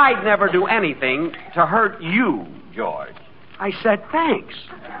 I'd never do anything to hurt you, George. I said thanks.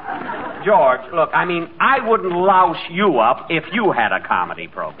 George, look, I mean, I wouldn't louse you up if you had a comedy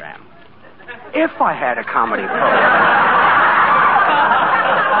program. If I had a comedy program.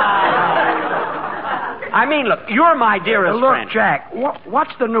 I mean, look, you're my dearest friend. Look, Jack,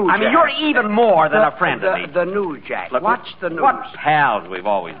 what's the news, I mean, Jack? you're even more than a friend to me. The news, Jack. Look, what's the news? What pals we've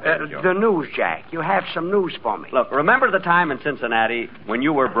always been, George. The news, Jack. You have some news for me. Look, remember the time in Cincinnati when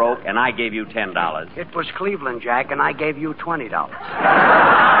you were broke and I gave you $10? It was Cleveland, Jack, and I gave you $20.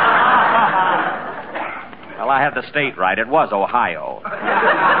 Well, I had the state right. It was Ohio.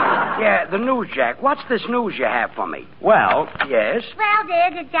 Yeah, the news, Jack. What's this news you have for me? Well... Yes? Well,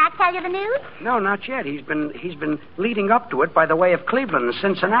 dear, did Jack tell you the news? No, not yet. He's been leading up to it by the way of Cleveland and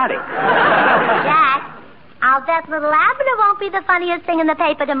Cincinnati. Jack, I'll bet little Abner won't be the funniest thing in the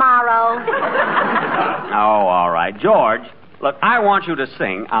paper tomorrow. Oh, all right. George, look, I want you to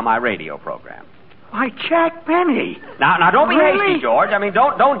sing on my radio program. Why, Jack Benny. Now, don't be Really? hasty, George. I mean,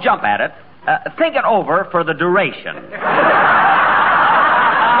 don't jump at it. Think it over for the duration.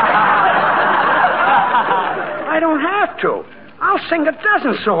 I don't have to. I'll sing a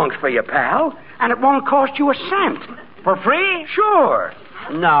dozen songs for you, pal, and it won't cost you a cent. For free? Sure.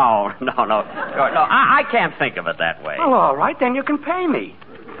 No. George, no, I can't think of it that way. Well, all right, then you can pay me.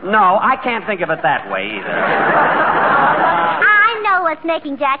 No, I can't think of it that way either. I know what's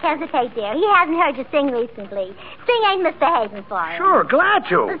making Jack hesitate, dear. He hasn't heard you sing recently. Sing Ain't Misbehaving for him. Sure, glad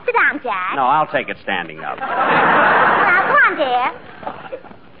to. Well, sit down, Jack. No, I'll take it standing up. Now, come on, dear.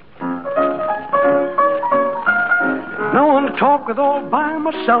 No one to talk with all by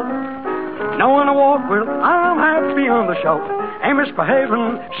myself. No one to walk with. I'm happy on the shelf. Ain't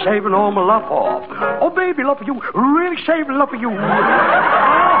misbehaving, saving all my love off. Oh, baby, love for you. Really saving love for you.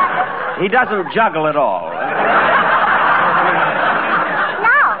 He doesn't juggle at all.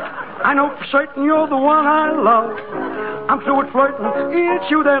 I know for certain you're the one I love. I'm through with flirting. It's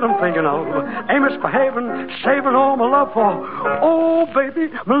you that I'm thinking of. Ain't misbehaving, saving all my love for. Oh, baby,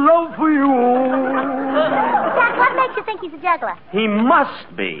 my love for you. Jack, what makes you think he's a juggler? He must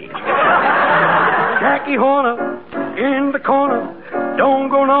be. Jackie Horner in the corner. Don't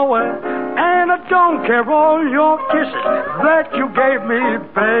go nowhere. And I don't care all your kisses that you gave me,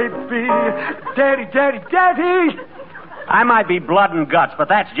 baby. Daddy, daddy, daddy. I might be blood and guts, but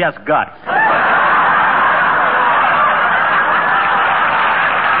that's just guts.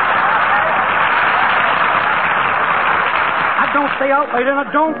 I don't stay out late and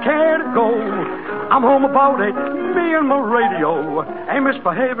I don't care to go. I'm home about 8, me and my radio. Ain't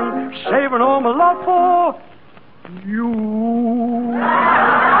misbehaving, saving all my love for you.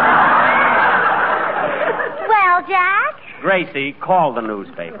 Well, Jack? Gracie, call the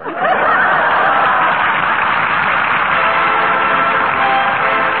newspaper.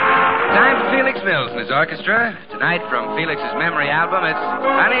 Time for Felix Mills and his orchestra. Tonight from Felix's memory album, it's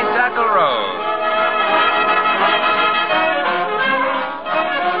Honeysuckle Rose.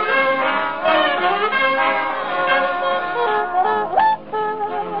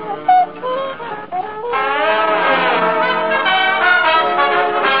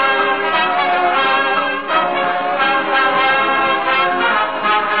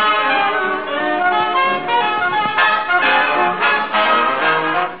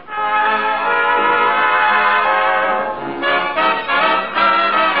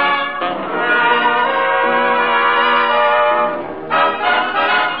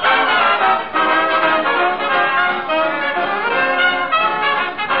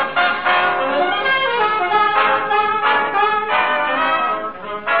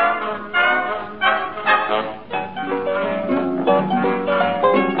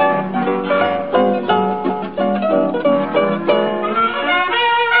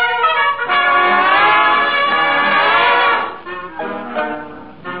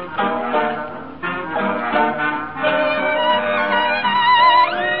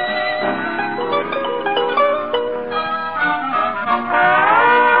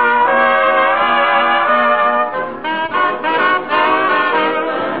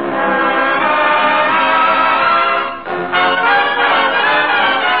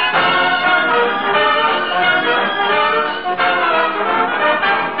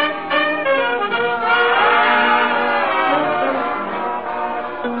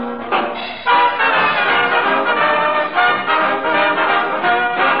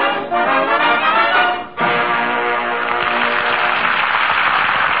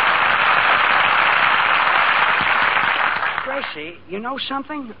 know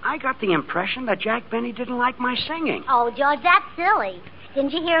something? I got the impression that Jack Benny didn't like my singing. Oh, George, that's silly.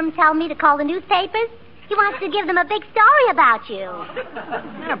 Didn't you hear him tell me to call the newspapers? He wants to give them a big story about you.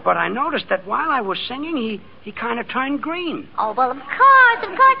 Yeah, but I noticed that while I was singing, he kind of turned green. Oh, well, of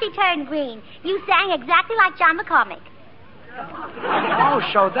course he turned green. You sang exactly like John McCormick. Oh,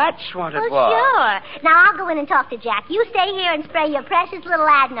 so that's what it was. Sure. Now, I'll go in and talk to Jack. You stay here and spray your precious little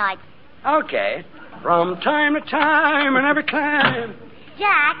adenoids. Okay. From time to time and every time.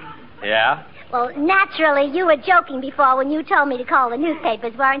 Jack. Yeah? Well, naturally, you were joking before when you told me to call the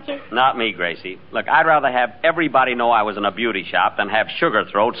newspapers, weren't you? Not me, Gracie. Look, I'd rather have everybody know I was in a beauty shop than have Sugar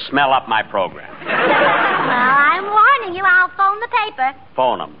Throat smell up my program. Well, I'm warning you. I'll phone the paper.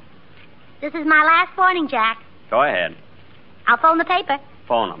 Phone them. This is my last warning, Jack. Go ahead. I'll phone the paper.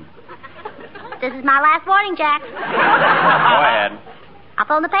 Phone them. This is my last warning, Jack. Go ahead. I'll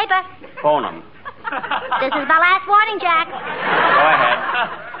phone the paper. Phone them. This is my last warning, Jack. Go ahead.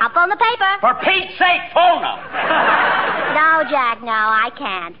 I'll phone the paper. For Pete's sake, phone them. No, Jack, no, I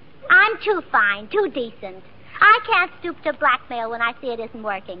can't. I'm too fine, too decent. I can't stoop to blackmail when I see it isn't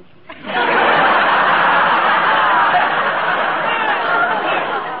working.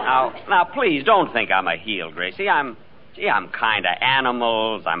 Now, please don't think I'm a heel, Gracie. I'm kind of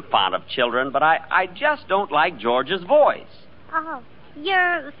animals. I'm fond of children, but I just don't like George's voice. Oh,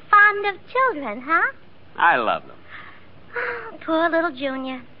 you're fond of children, huh? I love them. Poor little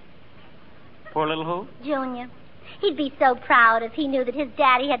Junior. Poor little who? Junior. He'd be so proud if he knew that his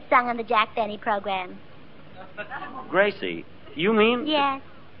daddy had sung on the Jack Benny program. Gracie, you mean? Yes.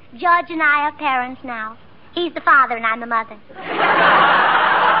 George and I are parents now. He's the father and I'm the mother.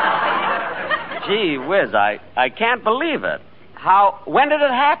 Gee whiz, I can't believe it. When did it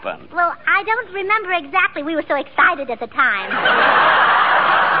happen? Well, I don't remember exactly. We were so excited at the time.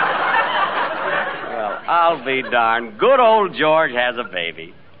 Well, I'll be darned. Good old George has a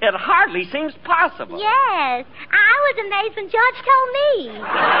baby. It hardly seems possible. Yes. I was amazed when George told me.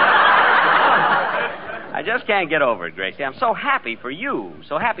 I just can't get over it, Gracie. I'm so happy for you,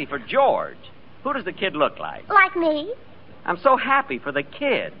 so happy for George. Who does the kid look like? Like me. I'm so happy for the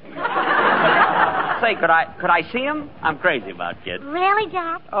kid. Say, could I see him? I'm crazy about kids. Really,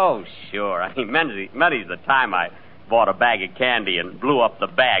 Jack? Oh, sure. I mean, many's the time I bought a bag of candy and blew up the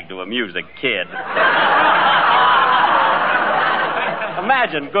bag to amuse a kid.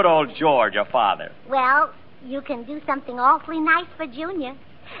 Imagine good old George, your father. Well, you can do something awfully nice for Junior.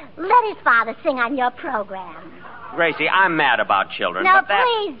 Let his father sing on your program. Gracie, I'm mad about children. No, but that...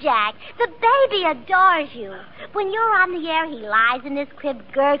 please, Jack. The baby adores you. When you're on the air, he lies in his crib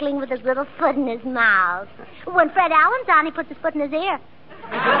gurgling with his little foot in his mouth. When Fred Allen's on, he puts his foot in his ear.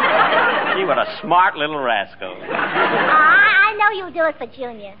 Gee, what a smart little rascal. I know you'll do it for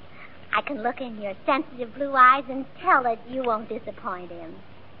Junior. I can look in your sensitive blue eyes and tell that you won't disappoint him.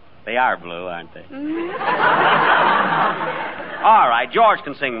 They are blue, aren't they? Mm-hmm. All right, George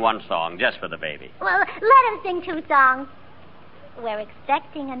can sing one song just for the baby. Well, let him sing 2 songs. We're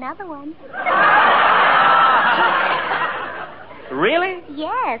expecting another one. Really?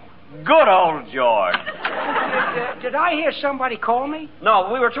 Yes. Good old George. Did I hear somebody call me?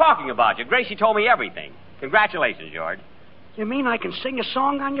 No, we were talking about you. Gracie told me everything. Congratulations, George. You mean I can sing a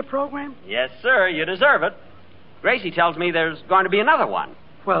song on your program? Yes, sir. You deserve it. Gracie tells me there's going to be another one.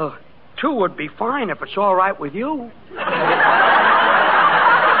 Well, 2 would be fine if it's all right with you.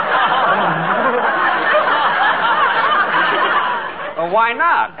 Well, why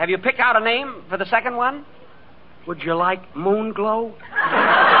not? Have you picked out a name for the second one? Would you like Moon Glow?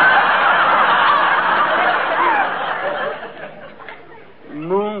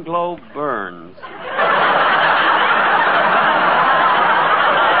 Moon Glow Burns.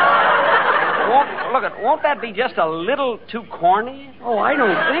 Won't that be just a little too corny? Oh, I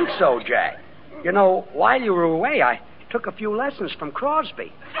don't think so, Jack. You know, while you were away, I took a few lessons from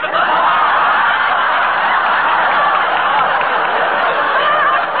Crosby.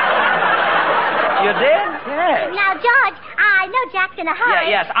 You did? Yes. Now, George, I know Jack's in a hurry.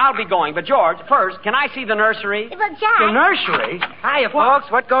 Yes, I'll be going. But, George, first, can I see the nursery? Well, Jack... The nursery? Hiya,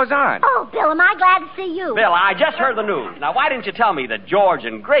 folks. What goes on? Oh, Bill, am I glad to see you. Bill, I just heard the news. Now, why didn't you tell me that George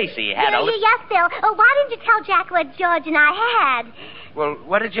and Gracie had Yes, Bill. Oh, why didn't you tell Jack what George and I had? Well,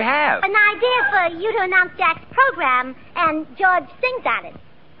 what did you have? An idea for you to announce Jack's program, and George sings on it.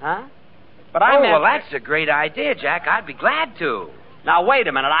 Huh? But I meant... well, that's a great idea, Jack. I'd be glad to. Now, wait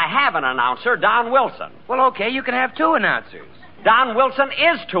a minute. I have an announcer, Don Wilson. Well, okay, you can have 2 announcers. Don Wilson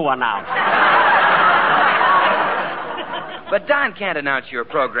is to announce. But Don can't announce your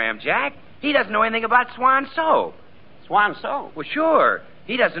program, Jack. He doesn't know anything about Swan soap. Swan soap? Well, sure.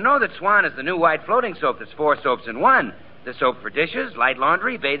 He doesn't know that Swan is the new white floating soap that's 4 soaps in one. The soap for dishes, light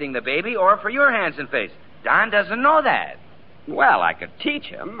laundry, bathing the baby, or for your hands and face. Don doesn't know that. Well, I could teach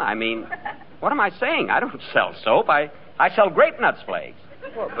him. I mean, what am I saying? I don't sell soap. I sell grape nuts flakes.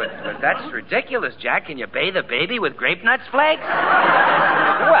 Well, but that's ridiculous, Jack. Can you bathe a baby with grape nuts flakes?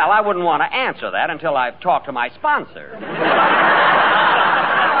 Well, I wouldn't want to answer that until I've talked to my sponsor.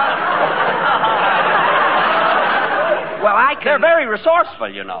 Well, I can... They're very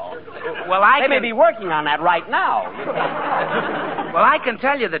resourceful, you know. Well, They may be working on that right now. Well, I can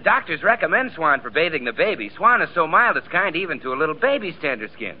tell you the doctors recommend Swan for bathing the baby. Swan is so mild it's kind even to a little baby's tender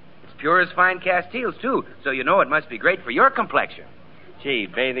skin. It's pure as fine castiles, too, so you know it must be great for your complexion. Gee,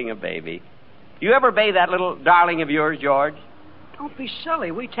 bathing a baby. You ever bathe that little darling of yours, George? Don't be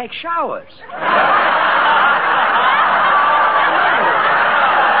silly. We take showers.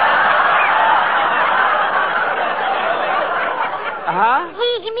 Uh-huh.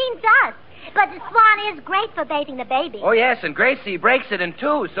 He means us. But the Swan is great for bathing the baby. Oh, yes, and Gracie breaks it in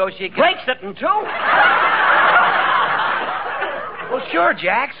two so she can... Breaks it in two? Well, sure,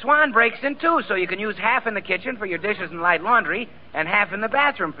 Jack. Swan breaks in two so you can use half in the kitchen for your dishes and light laundry and half in the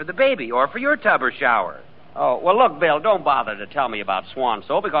bathroom for the baby or for your tub or shower. Oh, well, look, Bill, don't bother to tell me about Swan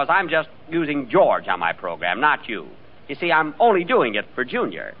Soap because I'm just using George on my program, not you. You see, I'm only doing it for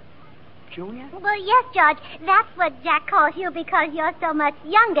Junior. Junior? Well, yes, George. That's what Jack calls you because you're so much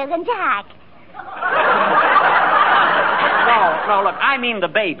younger than Jack. No, look, I mean the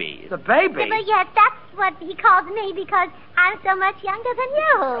baby. The baby? But yes, that's what he calls me because I'm so much younger than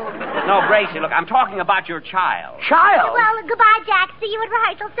you. No, Gracie, look, I'm talking about your child. Child? Well, goodbye, Jack. See you at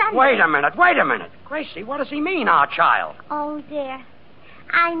rehearsal Sunday. Wait a minute. Gracie, what does he mean, our child? Oh, dear.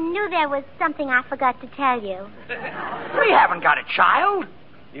 I knew there was something I forgot to tell you. We haven't got a child.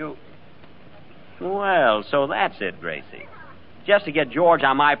 Well, so that's it, Gracie. Just to get George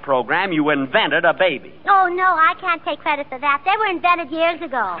on my program, you invented a baby. Oh, no, I can't take credit for that. They were invented years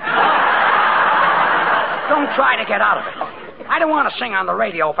ago. Don't try to get out of it. I don't want to sing on the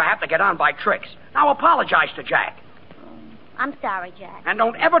radio if I have to get on by tricks. Now apologize to Jack. I'm sorry, Jack. And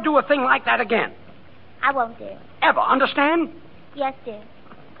don't ever do a thing like that again. I won't, dear. Ever, understand? Yes, dear.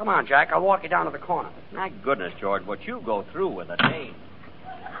 Come on, Jack. I'll walk you down to the corner. My goodness, George, what you go through with a dame.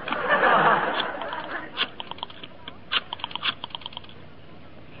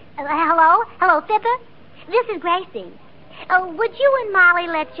 Hello? Hello, Fipper? This is Gracie. Would you and Molly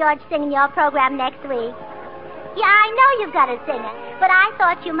let George sing in your program next week? Yeah, I know you've got a singer, but I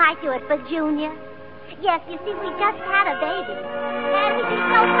thought you might do it for Junior. Yes, you see, we just had a baby. And he'd be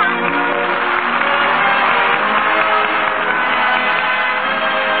so proud.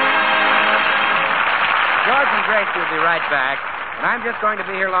 George and Gracie will be right back. And I'm just going to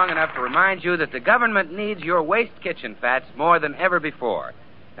be here long enough to remind you that the government needs your waste kitchen fats more than ever before.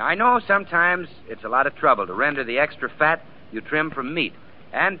 Now, I know sometimes it's a lot of trouble to render the extra fat you trim from meat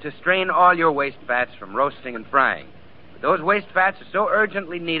and to strain all your waste fats from roasting and frying. But those waste fats are so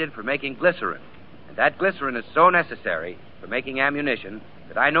urgently needed for making glycerin. And that glycerin is so necessary for making ammunition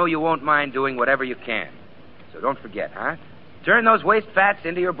that I know you won't mind doing whatever you can. So don't forget, huh? Turn those waste fats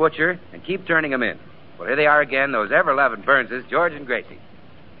into your butcher and keep turning them in. Well, here they are again, those ever-loving Burnses, George and Gracie.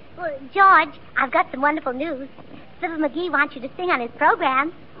 Well, George, I've got some wonderful news. Fibber McGee wants you to sing on his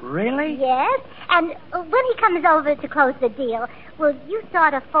program. Really? Yes. And when he comes over to close the deal, will you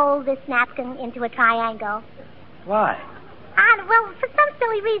sort of fold this napkin into a triangle? Why? Well, for some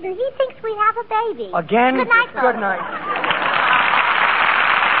silly reason, he thinks we have a baby. Again? Good night, folks. Good night.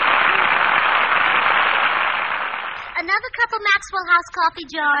 Another cup of Maxwell House coffee,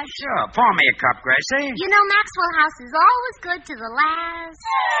 George? Sure. Pour me a cup, Gracie. You know Maxwell House is always good to the last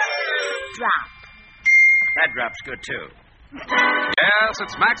drop. That drop's good, too. Yes,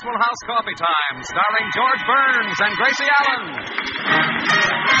 it's Maxwell House Coffee Time, starring George Burns and Gracie Allen.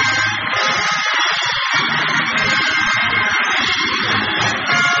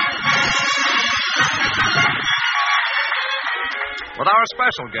 With our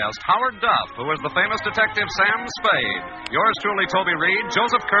special guest, Howard Duff, who is the famous detective Sam Spade. Yours truly, Toby Reed,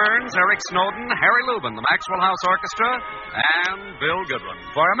 Joseph Kearns, Eric Snowden, Harry Lubin, the Maxwell House Orchestra, and Bill Goodwin.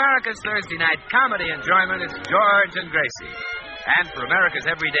 For America's Thursday night comedy enjoyment, it's George and Gracie. And for America's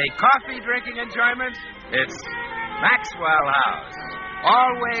everyday coffee-drinking enjoyment, it's Maxwell House.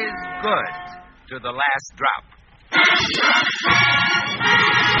 Always good to the last drop.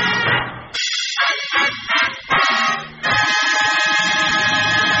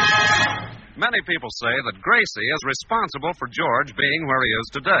 Many people say that Gracie is responsible for George being where he is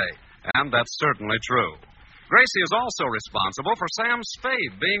today, and that's certainly true. Gracie is also responsible for Sam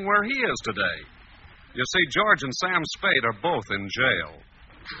Spade being where he is today. You see, George and Sam Spade are both in jail.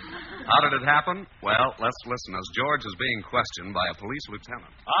 How did it happen? Well, let's listen as George is being questioned by a police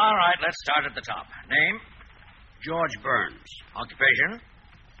lieutenant. All right, let's start at the top. Name? George Burns. Occupation?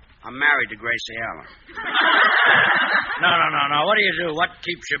 I'm married to Gracie Allen. No. What do you do? What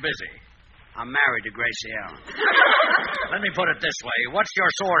keeps you busy? I'm married to Gracie Allen. Let me put it this way. What's your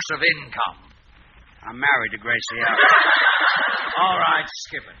source of income? I'm married to Gracie Allen. All right,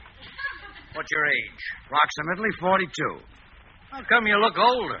 skip it. What's your age? Approximately 42. How come you look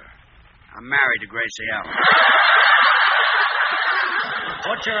older? I'm married to Gracie Allen.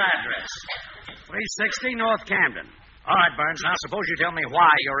 What's your address? 360 North Camden. All right, Burns, now suppose you tell me why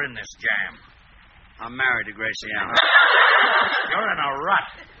you're in this jam. I'm married to Gracie Allen. You're in a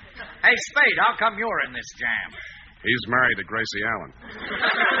rut. Hey, Spade, how come you're in this jam? He's married to Gracie Allen.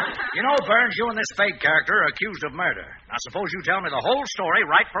 You know, Burns, you and this Spade character are accused of murder. Now suppose you tell me the whole story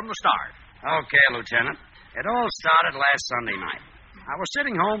right from the start. Okay, Lieutenant. It all started last Sunday night. I was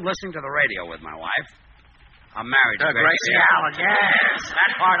sitting home listening to the radio with my wife. I'm married to Gracie Allen. Yes,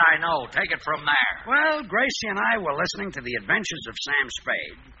 that part I know. Take it from there. Well, Gracie and I were listening to the adventures of Sam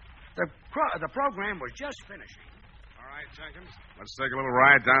Spade. The program was just finishing. All right, Jenkins, let's take a little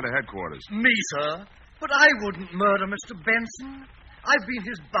ride down to headquarters. Me, sir? But I wouldn't murder Mr. Benson. I've been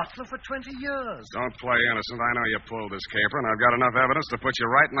his butler for 20 years. Don't play innocent. I know you pulled this caper, and I've got enough evidence to put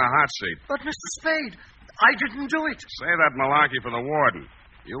you right in the hot seat. But, Mr. Spade, I didn't do it. Say that malarkey for the warden.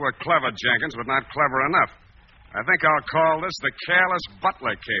 You were clever, Jenkins, but not clever enough. I think I'll call this the careless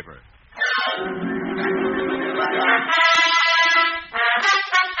butler caper.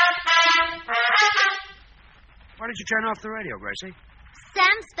 Why did you turn off the radio, Gracie?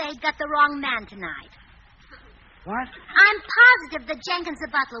 Sam Spade got the wrong man tonight. What? I'm positive that Jenkins the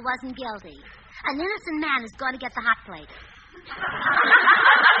butler wasn't guilty. An innocent man is going to get the hot plate.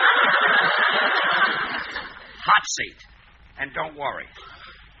 Hot seat. And don't worry.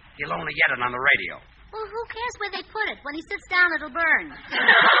 He'll only get it on the radio. Well, who cares where they put it? When he sits down, it'll burn.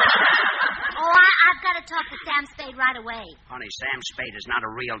 I've got to talk to Sam Spade right away. Honey, Sam Spade is not a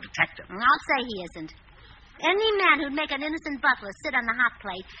real detective. I'll say he isn't. Any man who'd make an innocent butler sit on the hot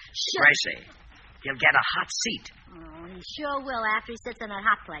plate should... Gracie, he'll get a hot seat. Oh, he sure will after he sits on that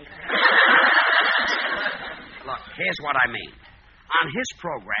hot plate. Look, here's what I mean. On his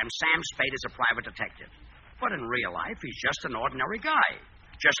program, Sam Spade is a private detective. But in real life, he's just an ordinary guy.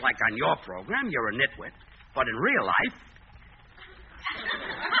 Just like on your program, you're a nitwit. But in real life...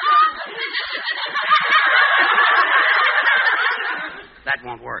 That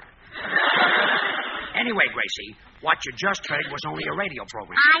won't work. Anyway, Gracie, what you just heard was only a radio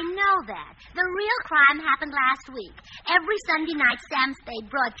program. I know that. The real crime happened last week. Every Sunday night, Sam Spade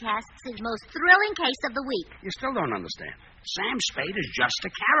broadcasts his most thrilling case of the week. You still don't understand. Sam Spade is just a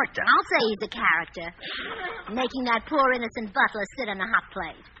character. I'll say he's a character. Making that poor innocent butler sit on a hot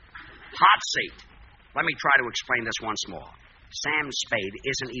plate. Hot seat. Let me try to explain this once more. Sam Spade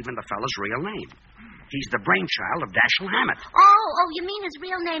isn't even the fellow's real name. He's the brainchild of Dashiell Hammett. Oh, you mean his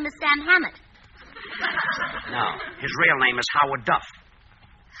real name is Sam Hammett? No, his real name is Howard Duff.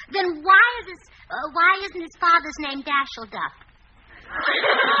 Then why isn't his father's name Dashiell Duff?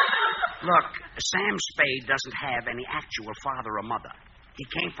 Look, Sam Spade doesn't have any actual father or mother. He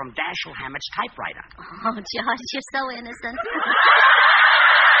came from Dashiell Hammett's typewriter. Oh, George, you're so innocent.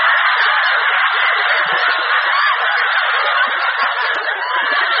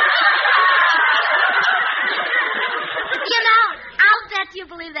 You know, I'll bet you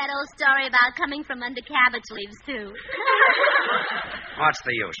believe that old story about coming from under cabbage leaves, too. What's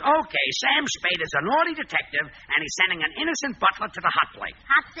the use? Okay, Sam Spade is a naughty detective, and he's sending an innocent butler to the hot plate.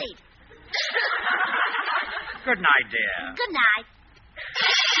 Hot seat. Good night, dear. Good night.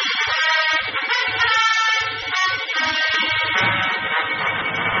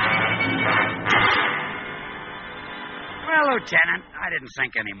 Well, Lieutenant, I didn't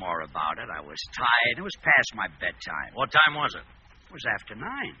think any more about it. I was tired. It was past my bedtime. What time was it? It was after 9.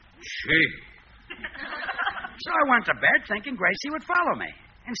 Gee. So I went to bed thinking Gracie would follow me.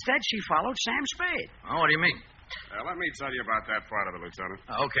 Instead, she followed Sam Spade. Oh, what do you mean? Let me tell you about that part of it, Lieutenant.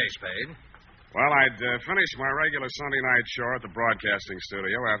 Okay, Spade. Well, I'd finished my regular Sunday night show at the broadcasting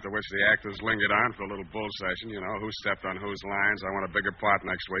studio, after which the actors lingered on for a little bull session, who stepped on whose lines, I want a bigger part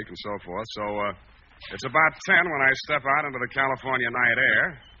next week, and so forth. So, it's about 10 when I step out into the California night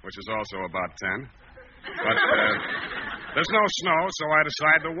air, which is also about 10. But there's no snow, so I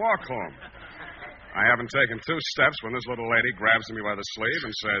decide to walk home. I haven't taken 2 steps when this little lady grabs me by the sleeve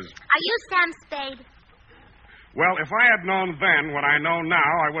and says... Are you Sam Spade? Well, if I had known then what I know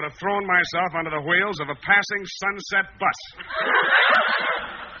now, I would have thrown myself under the wheels of a passing Sunset bus.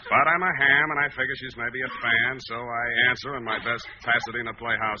 But I'm a ham, and I figure she's maybe a fan, so I answer in my best Pasadena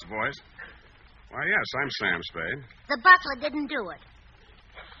Playhouse voice. Why, yes, I'm Sam Spade. The butler didn't do it.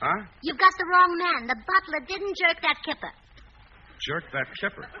 Huh? You've got the wrong man. The butler didn't jerk that kipper. Jerk that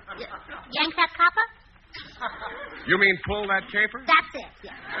kipper. Yank that copper? You mean pull that caper? That's it,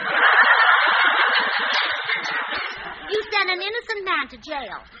 yeah. You sent an innocent man to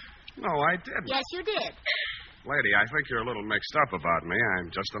jail. No, I didn't. Yes, you did. Lady, I think you're a little mixed up about me.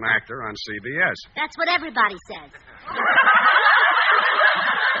 I'm just an actor on CBS. That's what everybody says.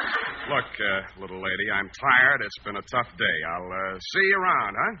 Look, little lady, I'm tired. It's been a tough day. I'll see you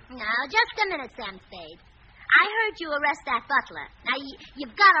around, huh? Now, just a minute, Sam Spade. I heard you arrest that butler. Now,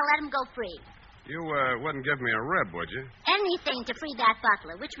 you've got to let him go free. You wouldn't give me a rib, would you? Anything to free that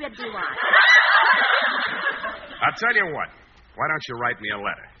butler. Which rib do you want? I'll tell you what. Why don't you write me a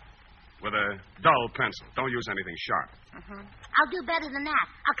letter? With a dull pencil. Don't use anything sharp. Mm-hmm. I'll do better than that.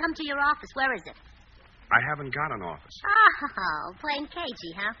 I'll come to your office. Where is it? I haven't got an office. Oh, plain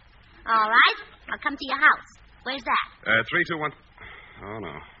cagey, huh? All right. I'll come to your house. Where's that? 321. Oh,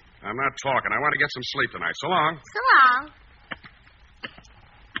 no. I'm not talking. I want to get some sleep tonight. So long. So long.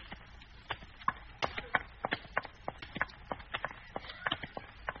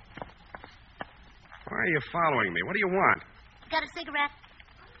 Why are you following me? What do you want? Got a cigarette?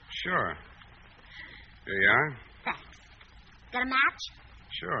 Sure. Here you are. Thanks. Got a match?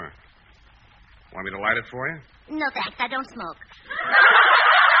 Sure. Want me to light it for you? No, thanks. I don't smoke.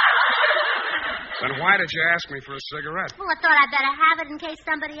 Then why did you ask me for a cigarette? Well, I thought I'd better have it in case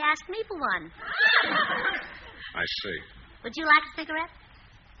somebody asked me for one. I see. Would you like a cigarette?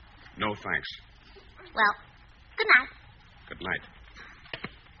 No, thanks. Well, good night. Good night.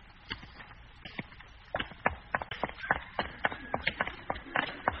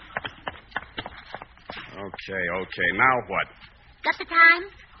 Okay. Now what? Got the time?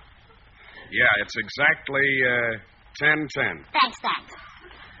 Yeah, it's exactly 10:10. Thanks.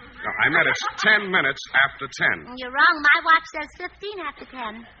 No, I meant it's 10 minutes after 10. You're wrong. My watch says 15 after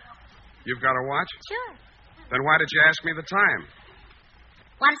 10. You've got a watch? Sure. Then why did you ask me the time?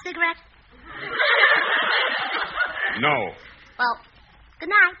 Want a cigarette? No. Well, good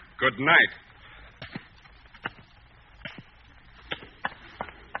night. Good night.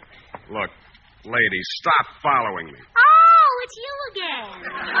 Look, lady, stop following me. Oh, it's you again.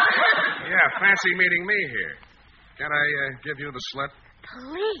 Yeah, fancy meeting me here. Can't I give you the slip?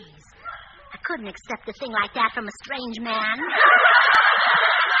 Please. I couldn't accept a thing like that from a strange man.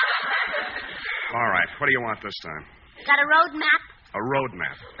 All right, what do you want this time? Got a road map? A road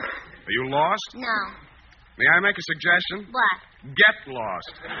map. Are you lost? No. May I make a suggestion? What? Get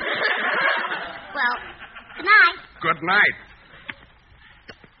lost. Well, good night. Good night.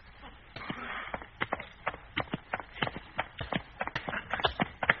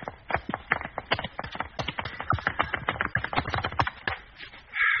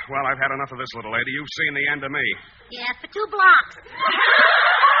 Well, I've had enough of this, little lady. You've seen the end of me. Yeah, for 2 blocks.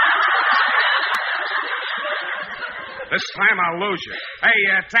 This time I'll lose you.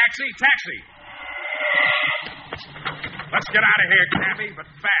 Hey, taxi. Let's get out of here, cabby, but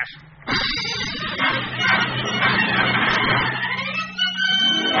fast.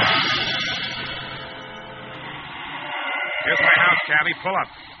 Here's my house, cabby. Pull up.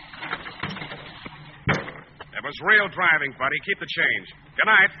 It was real driving, buddy. Keep the change. Good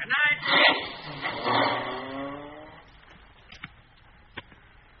night. Good night.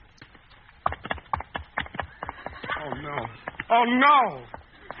 Oh, no.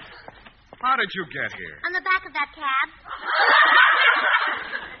 How did you get here? On the back of that cab.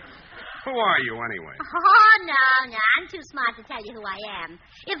 Who are you, anyway? Oh, no. I'm too smart to tell you who I am.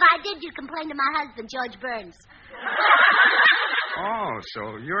 If I did, you'd complain to my husband, George Burns. Oh,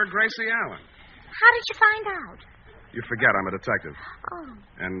 so you're Gracie Allen. How did you find out? You forget I'm a detective. Oh.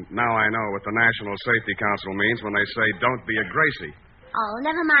 And now I know what the National Safety Council means when they say don't be a Gracie. Oh,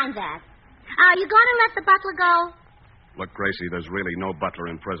 never mind that. Are you going to let the butler go? Look, Gracie, there's really no butler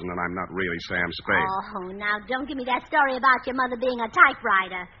in prison, and I'm not really Sam Spade. Oh, now, don't give me that story about your mother being a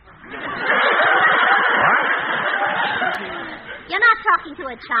typewriter. What? You're not talking to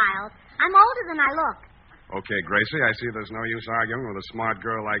a child. I'm older than I look. Okay, Gracie, I see there's no use arguing with a smart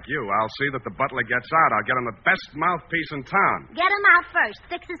girl like you. I'll see that the butler gets out. I'll get him the best mouthpiece in town. Get him out first.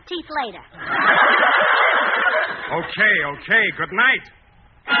 Fix his teeth later. Okay. Good night.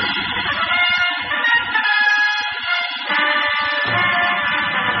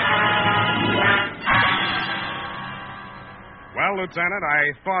 Well, Lieutenant,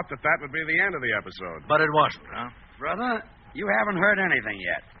 I thought that would be the end of the episode. But it wasn't, huh? Brother, You haven't heard anything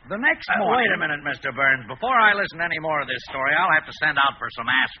yet. The next morning... Wait a minute, Mr. Burns. Before I listen to any more of this story, I'll have to send out for some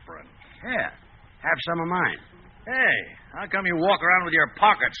aspirin. Yeah, have some of mine. Hey, how come you walk around with your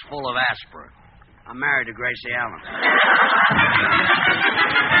pockets full of aspirin? I'm married to Gracie Allen.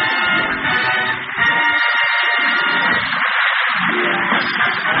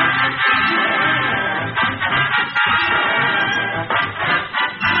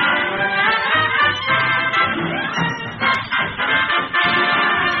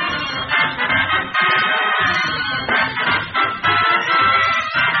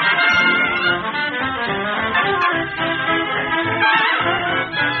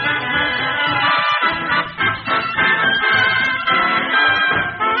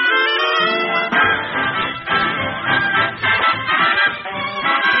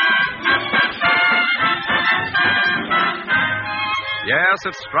 Yes,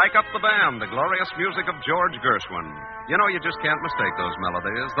 it's Strike Up the Band, the glorious music of George Gershwin. You know, you just can't mistake those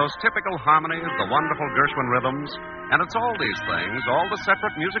melodies, those typical harmonies, the wonderful Gershwin rhythms. And it's all these things, all the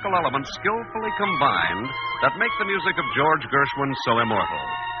separate musical elements skillfully combined, that make the music of George Gershwin so immortal.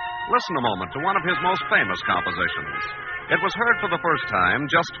 Listen a moment to one of his most famous compositions. It was heard for the first time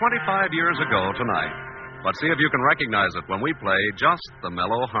just 25 years ago tonight. But see if you can recognize it when we play just the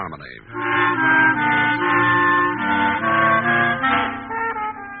mellow harmony.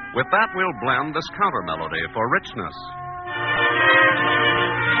 With that, we'll blend this counter melody for richness.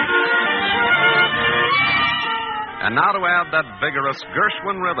 And now to add that vigorous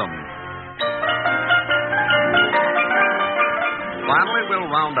Gershwin rhythm. Finally, we'll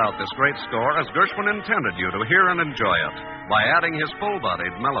round out this great score as Gershwin intended you to hear and enjoy it by adding his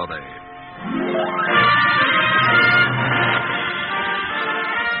full-bodied melody.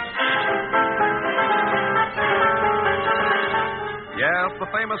 Yes, the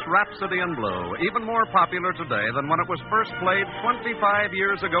famous Rhapsody in Blue, even more popular today than when it was first played 25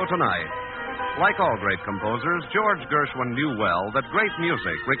 years ago tonight. Like all great composers, George Gershwin knew well that great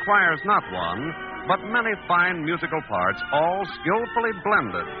music requires not one, but many fine musical parts, all skillfully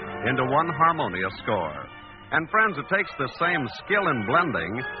blended into one harmonious score. And friends, it takes the same skill in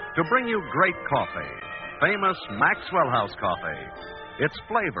blending to bring you great coffee, famous Maxwell House coffee. Its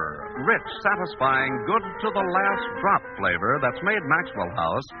flavor, rich, satisfying, good-to-the-last drop flavor that's made Maxwell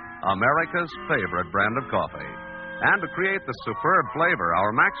House America's favorite brand of coffee. And to create the superb flavor,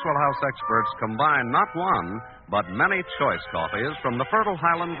 our Maxwell House experts combine not one, but many choice coffees from the fertile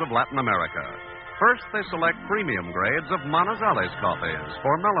highlands of Latin America. First, they select premium grades of Monticelli's coffees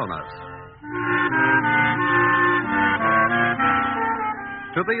for mellowness.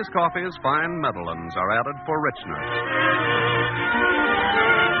 To these coffees, fine Medellins are added for richness.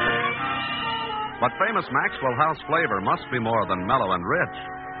 But famous Maxwell House flavor must be more than mellow and rich,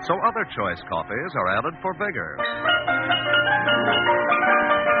 so other choice coffees are added for vigor.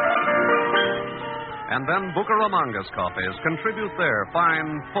 And then Bucaramangas coffees contribute their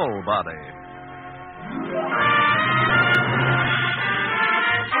fine, full body.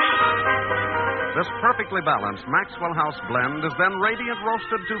 This perfectly balanced Maxwell House blend is then radiant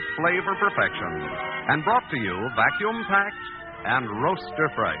roasted to flavor perfection and brought to you vacuum-packed and roaster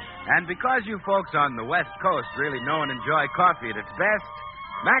fresh. And because you folks on the West Coast really know and enjoy coffee at its best,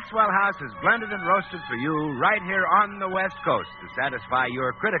 Maxwell House is blended and roasted for you right here on the West Coast to satisfy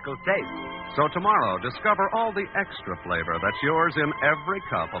your critical taste. So tomorrow, discover all the extra flavor that's yours in every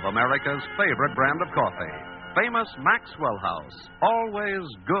cup of America's favorite brand of coffee. Famous Maxwell House, always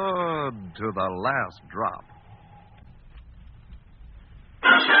good to the last drop.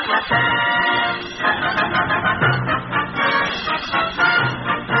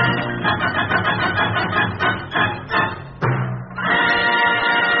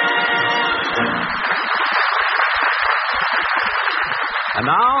 And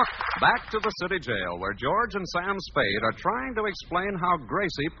now, back to the city jail, where George and Sam Spade are trying to explain how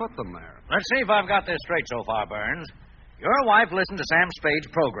Gracie put them there. Let's see if I've got this straight so far, Burns. Your wife listened to Sam Spade's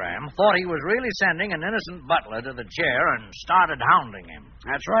program, thought he was really sending an innocent butler to the chair, and started hounding him.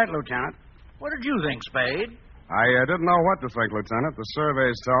 That's right, Lieutenant. What did you think, Spade? I didn't know what to think, Lieutenant. The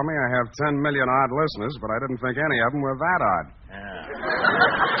surveys tell me I have 10 million odd listeners, but I didn't think any of them were that odd. Yeah.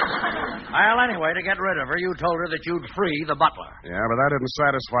 Well, anyway, to get rid of her, you told her that you'd free the butler. Yeah, but that didn't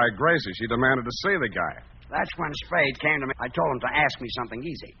satisfy Gracie. She demanded to see the guy. That's when Spade came to me. I told him to ask me something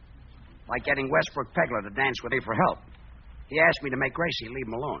easy, like getting Westbrook Pegler to dance with me for help. He asked me to make Gracie leave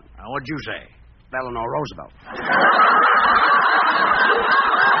him alone. What'd you say? Eleanor Roosevelt.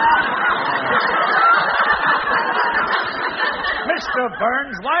 Mr.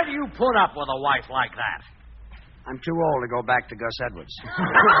 Burns, why do you put up with a wife like that? I'm too old to go back to Gus Edwards.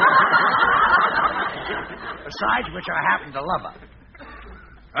 Besides which, I happen to love her.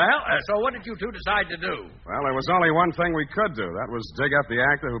 Well, so what did you two decide to do? Well, there was only one thing we could do. That was dig up the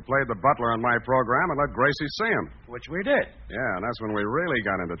actor who played the butler on my program and let Gracie see him. Which we did. Yeah, and that's when we really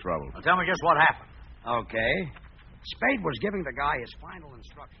got into trouble. Well, tell me just what happened. Okay. Spade was giving the guy his final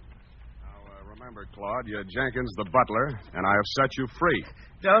instructions. Now, remember, Claude, you're Jenkins the butler, and I have set you free.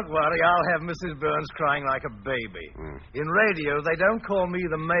 Don't worry, I'll have Mrs. Burns crying like a baby. In radio, they don't call me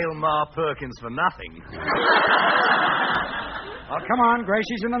the male Ma Perkins for nothing. Well, come on.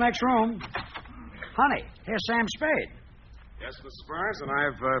 Gracie's in the next room. Honey, here's Sam Spade. Yes, Mrs. Burns, and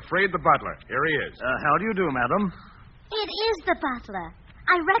I've freed the butler. Here he is. How do you do, madam? It is the butler.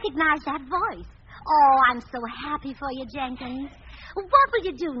 I recognize that voice. Oh, I'm so happy for you, Jenkins. What will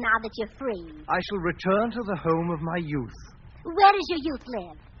you do now that you're free? I shall return to the home of my youth. Where does your youth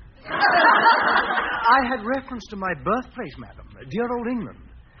live? I had reference to my birthplace, madam. Dear old England.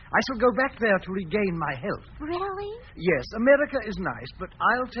 I shall go back there to regain my health. Really? Yes, America is nice, but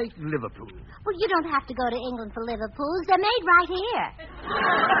I'll take Liverpool. Well, you don't have to go to England for Liverpools. They're made right here.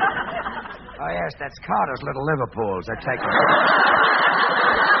 Oh, yes, that's Carter's little Liverpools. They're taking...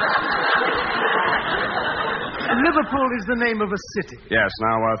 Liverpool is the name of a city. Yes,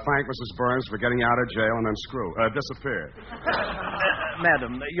 now, thank Mrs. Burns for getting out of jail and then disappeared.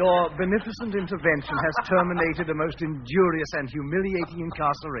 Madam, your beneficent intervention has terminated a most injurious and humiliating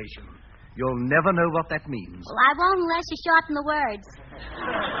incarceration. You'll never know what that means. Well, I won't unless you shorten the words.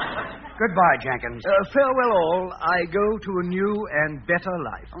 Goodbye, Jenkins. Farewell all. I go to a new and better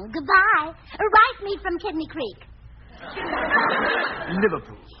life. Oh, goodbye. Write me from Kidney Creek.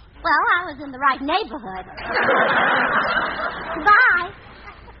 Liverpool. Well, I was in the right neighborhood. Goodbye.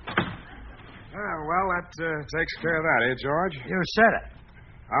 Well, that takes care of that, eh, George? You said it.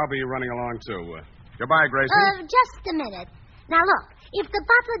 I'll be running along, too. Goodbye, Gracie. Just a minute. Now, look, if the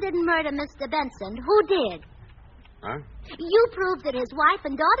butler didn't murder Mr. Benson, who did? Huh? You proved that his wife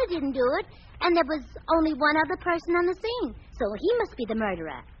and daughter didn't do it, and there was only one other person on the scene. So he must be the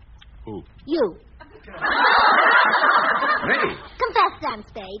murderer. Who? You. Me? Confess, Sam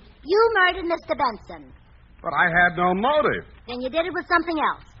Spade. You murdered Mr. Benson. But I had no motive. Then you did it with something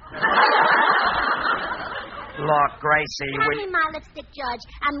else. Look, Gracie, Hand me my lipstick, George.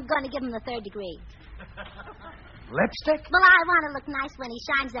 I'm going to give him the 3rd degree. Lipstick? Well, I want to look nice when he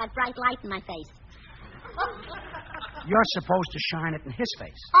shines that bright light in my face. You're supposed to shine it in his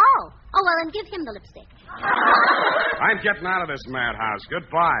face. Oh, well, then give him the lipstick. I'm getting out of this madhouse.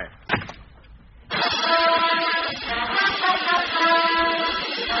 Goodbye.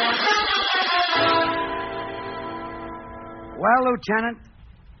 Well, Lieutenant,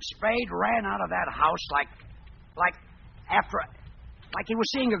 Spade ran out of that house like he was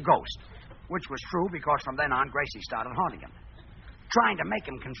seeing a ghost, which was true because from then on Gracie started haunting him, trying to make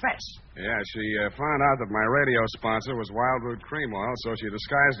him confess. Yeah, she found out that my radio sponsor was Wild Root Cream Oil, so she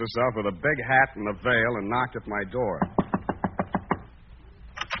disguised herself with a big hat and a veil and knocked at my door.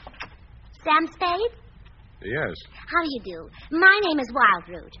 Sam Spade? Yes. How do you do? My name is Wild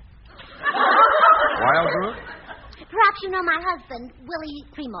Root. Wild Root? Perhaps you know my husband, Willie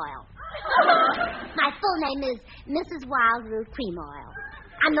Cream Oil. My full name is Mrs. Wild Root Cream Oil.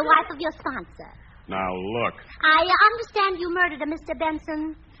 I'm the wife of your sponsor. Now, look. I understand you murdered a Mr.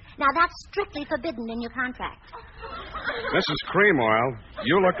 Benson. Now, that's strictly forbidden in your contract. Mrs. Cream Oil,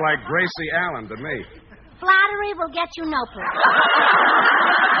 you look like Gracie Allen to me. Flattery will get you no place.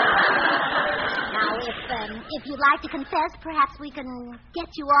 Now, if you'd like to confess, perhaps we can get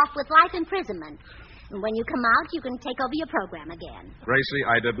you off with life imprisonment. And when you come out, you can take over your program again. Gracie,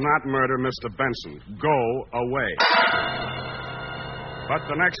 I did not murder Mr. Benson. Go away. But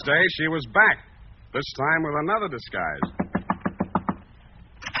the next day, she was back. This time with another disguise.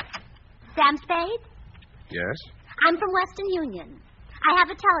 Sam Spade? Yes? I'm from Western Union. I have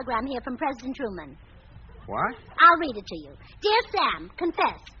a telegram here from President Truman. What? I'll read it to you. Dear Sam,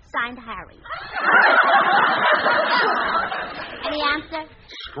 confess. Signed, Harry. Any answer?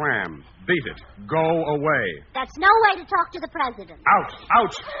 Scram. Beat it. Go away. That's no way to talk to the president. Out.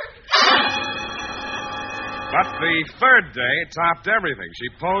 Out. But the 3rd day topped everything. She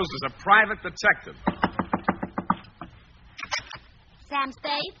posed as a private detective. Sam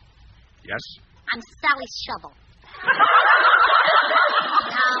Spade? Yes? I'm Sally Shovel.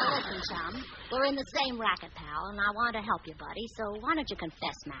 Now, listen, chum. We're in the same racket, pal, and I want to help you, buddy, so why don't you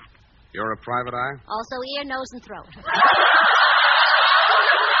confess, Mac? You're a private eye? Also ear, nose, and throat.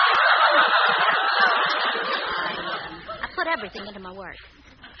 I put everything into my work.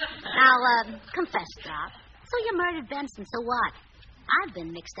 Now, confess, Doc. So you murdered Benson, so what? I've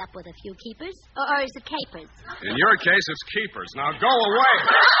been mixed up with a few keepers. Or is it capers? In your case, it's keepers. Now go away.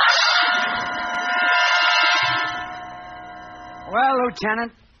 Well,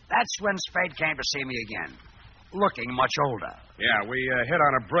 Lieutenant, that's when Spade came to see me again. Looking much older. Yeah, we hit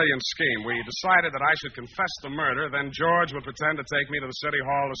on a brilliant scheme. We decided that I should confess the murder, then George would pretend to take me to the city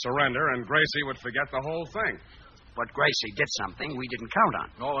hall to surrender, and Gracie would forget the whole thing. But Gracie did something we didn't count on.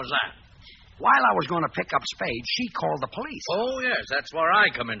 What was that? While I was going to pick up Spade, she called the police. Oh, yes, that's where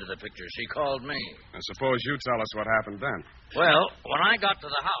I come into the picture. She called me. I suppose you tell us what happened then. Well, when I got to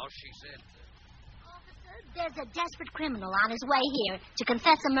the house, she said... There's a desperate criminal on his way here to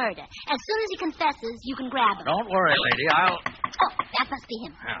confess a murder. As soon as he confesses, you can grab him. Don't worry, lady. I'll... Oh, that must be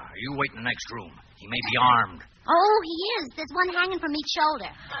him. Yeah, you wait in the next room. He may be armed. Oh, he is. There's one hanging from each shoulder.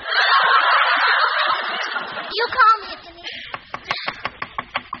 You call me if you need.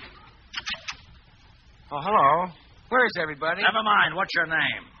 Oh, hello. Where's everybody? Never mind. What's your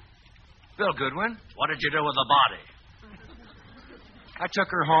name? Bill Goodwin. What did you do with the body? I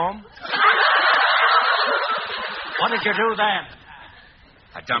took her home. What did you do then?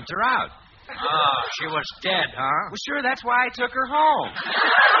 I dumped her out. Oh, she was dead, huh? Well, sure, that's why I took her home.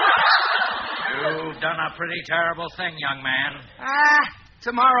 You've done a pretty terrible thing, young man.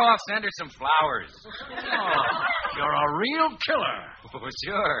 Tomorrow I'll send her some flowers. Oh, you're a real killer. Oh,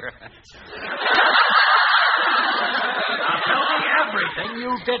 sure. Now tell me everything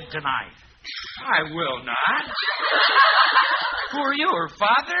you did tonight. I will not. Who are you, her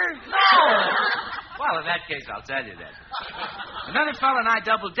father? No. Well, in that case, I'll tell you that. Another fellow and I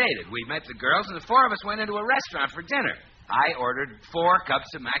double-dated. We met the girls, and the four of us went into a restaurant for dinner. I ordered 4 cups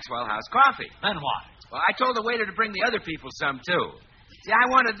of Maxwell House coffee. Then what? Well, I told the waiter to bring the other people some, too. See, I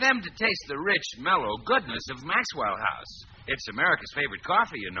wanted them to taste the rich, mellow goodness of Maxwell House. It's America's favorite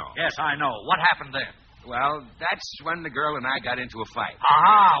coffee, you know. Yes, I know. What happened then? Well, that's when the girl and I got into a fight.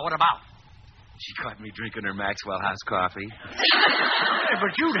 Aha, what about? She caught me drinking her Maxwell House coffee. Hey,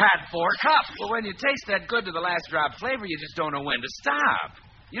 but you'd had 4 cups. Well, when you taste that good to the last drop flavor, you just don't know when to stop.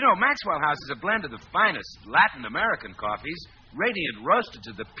 You know, Maxwell House is a blend of the finest Latin American coffees, radiant roasted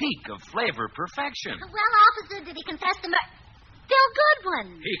to the peak of flavor perfection. Well, officer, did he confess the murder? Bill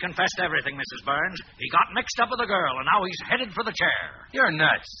Goodwin. He confessed everything, Mrs. Burns. He got mixed up with a girl, and now he's headed for the chair. You're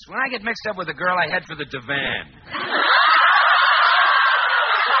nuts. When I get mixed up with a girl, I head for the divan.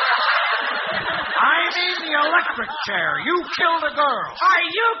 I mean the electric chair. You killed a girl. Are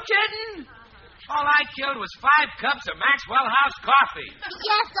you kidding? All I killed was 5 cups of Maxwell House coffee.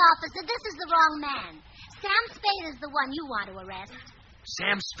 Yes, officer, this is the wrong man. Sam Spade is the one you want to arrest.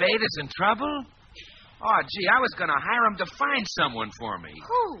 Sam Spade is in trouble? Oh, gee, I was going to hire him to find someone for me.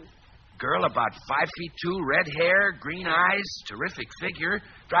 Who? Girl about 5'2", red hair, green eyes, terrific figure,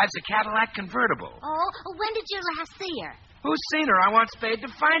 drives a Cadillac convertible. Oh, when did you last see her? Who's seen her? I want Spade to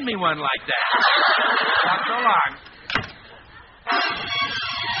find me one like that. Not so long.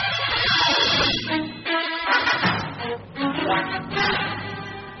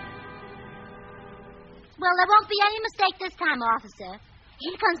 Well, there won't be any mistake this time, officer.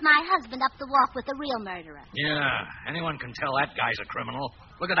 Here comes my husband up the walk with the real murderer. Yeah, anyone can tell that guy's a criminal.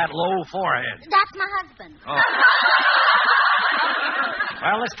 Look at that low forehead. That's my husband. Oh.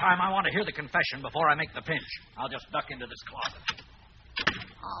 Well, this time I want to hear the confession before I make the pinch. I'll just duck into this closet.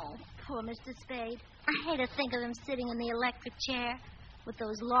 Oh, poor Mr. Spade. I hate to think of him sitting in the electric chair. With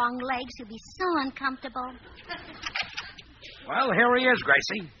those long legs, he'll be so uncomfortable. Well, here he is,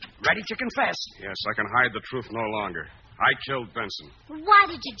 Gracie. Ready to confess. Yes, I can hide the truth no longer. I killed Benson. Why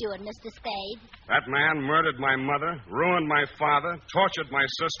did you do it, Mr. Spade? That man murdered my mother, ruined my father, tortured my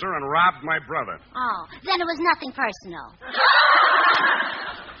sister, and robbed my brother. Oh, then it was nothing personal.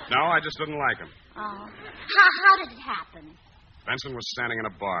 No, I just didn't like him. Oh. How did it happen? Benson was standing in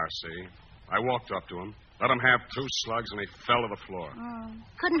a bar, see? I walked up to him, let him have 2 slugs, and he fell to the floor.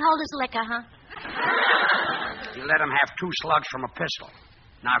 Couldn't hold his liquor, huh? You let him have 2 slugs from a pistol.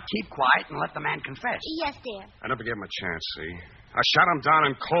 Now keep quiet and let the man confess. Yes, dear. I never gave him a chance, see? I shot him down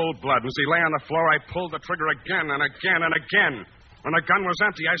in cold blood. As he lay on the floor, I pulled the trigger again and again and again. When the gun was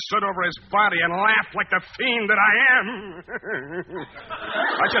empty, I stood over his body and laughed like the fiend that I am.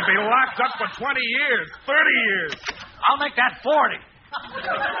 I should be locked up for 20 years, 30 years. I'll make that 40.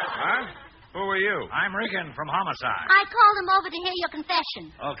 Huh? Who are you? I'm Regan from Homicide. I called him over to hear your confession.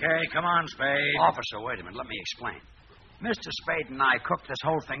 Okay, come on, Spade. Officer, wait a minute. Let me explain. Mr. Spade and I cooked this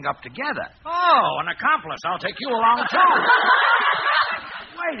whole thing up together. Oh, an accomplice. I'll take you along, too.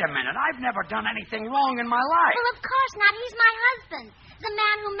 Wait a minute. I've never done anything wrong in my life. Well, of course not. He's my husband, the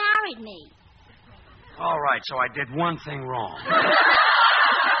man who married me. All right, so I did one thing wrong.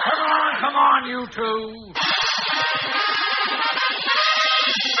 Come on, you two.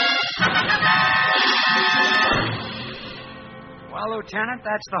 Well, Lieutenant,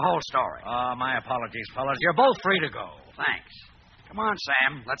 that's the whole story. My apologies, fellas. You're both free to go. Thanks. Come on,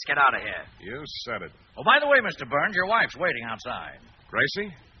 Sam. Let's get out of here. You said it. Oh, by the way, Mr. Burns, your wife's waiting outside.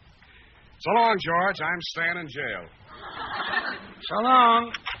 Gracie? So long, George. I'm staying in jail. So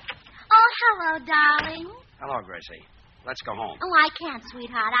long. Oh, hello, darling. Hello, Gracie. Let's go home. Oh, I can't,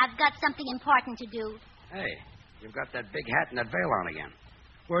 sweetheart. I've got something important to do. Hey, you've got that big hat and that veil on again.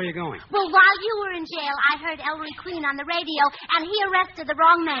 Where are you going? Well, while you were in jail, I heard Ellery Queen on the radio, and he arrested the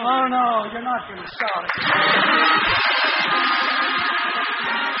wrong man. Oh, no, you're not going to start it.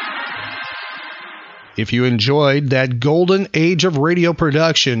 If you enjoyed that golden age of radio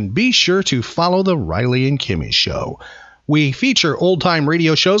production, be sure to follow the Riley and Kimmy Show. We feature old-time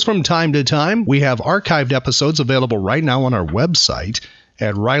radio shows from time to time. We have archived episodes available right now on our website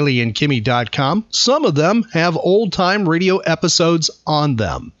at rileyandkimmy.com. Some of them have old-time radio episodes on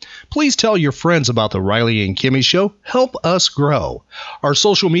them. Please tell your friends about the Riley and Kimmy Show. Help us grow. Our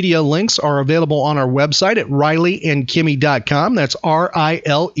social media links are available on our website at rileyandkimmy.com. That's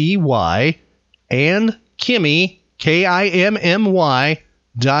R-I-L-E-Y and Kimmy, KIMMY.com.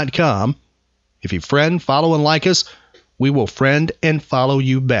 If you friend, follow, and like us, we will friend and follow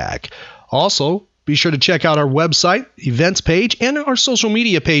you back. Also, be sure to check out our website, events page, and our social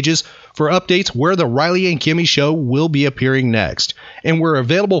media pages for updates where the Riley and Kimmy Show will be appearing next. And we're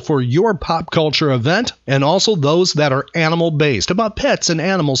available for your pop culture event and also those that are animal-based, about pets and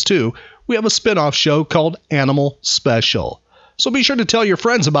animals too. We have a spin-off show called Animal Special. So be sure to tell your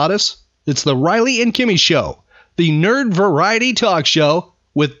friends about us. It's the Riley and Kimmy Show, the nerd variety talk show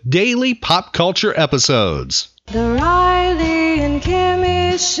with daily pop culture episodes. The Riley and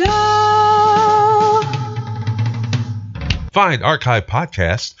Kimmy Show. Find archive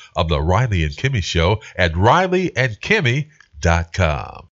podcasts of The Riley and Kimmy Show at rileyandkimmy.com.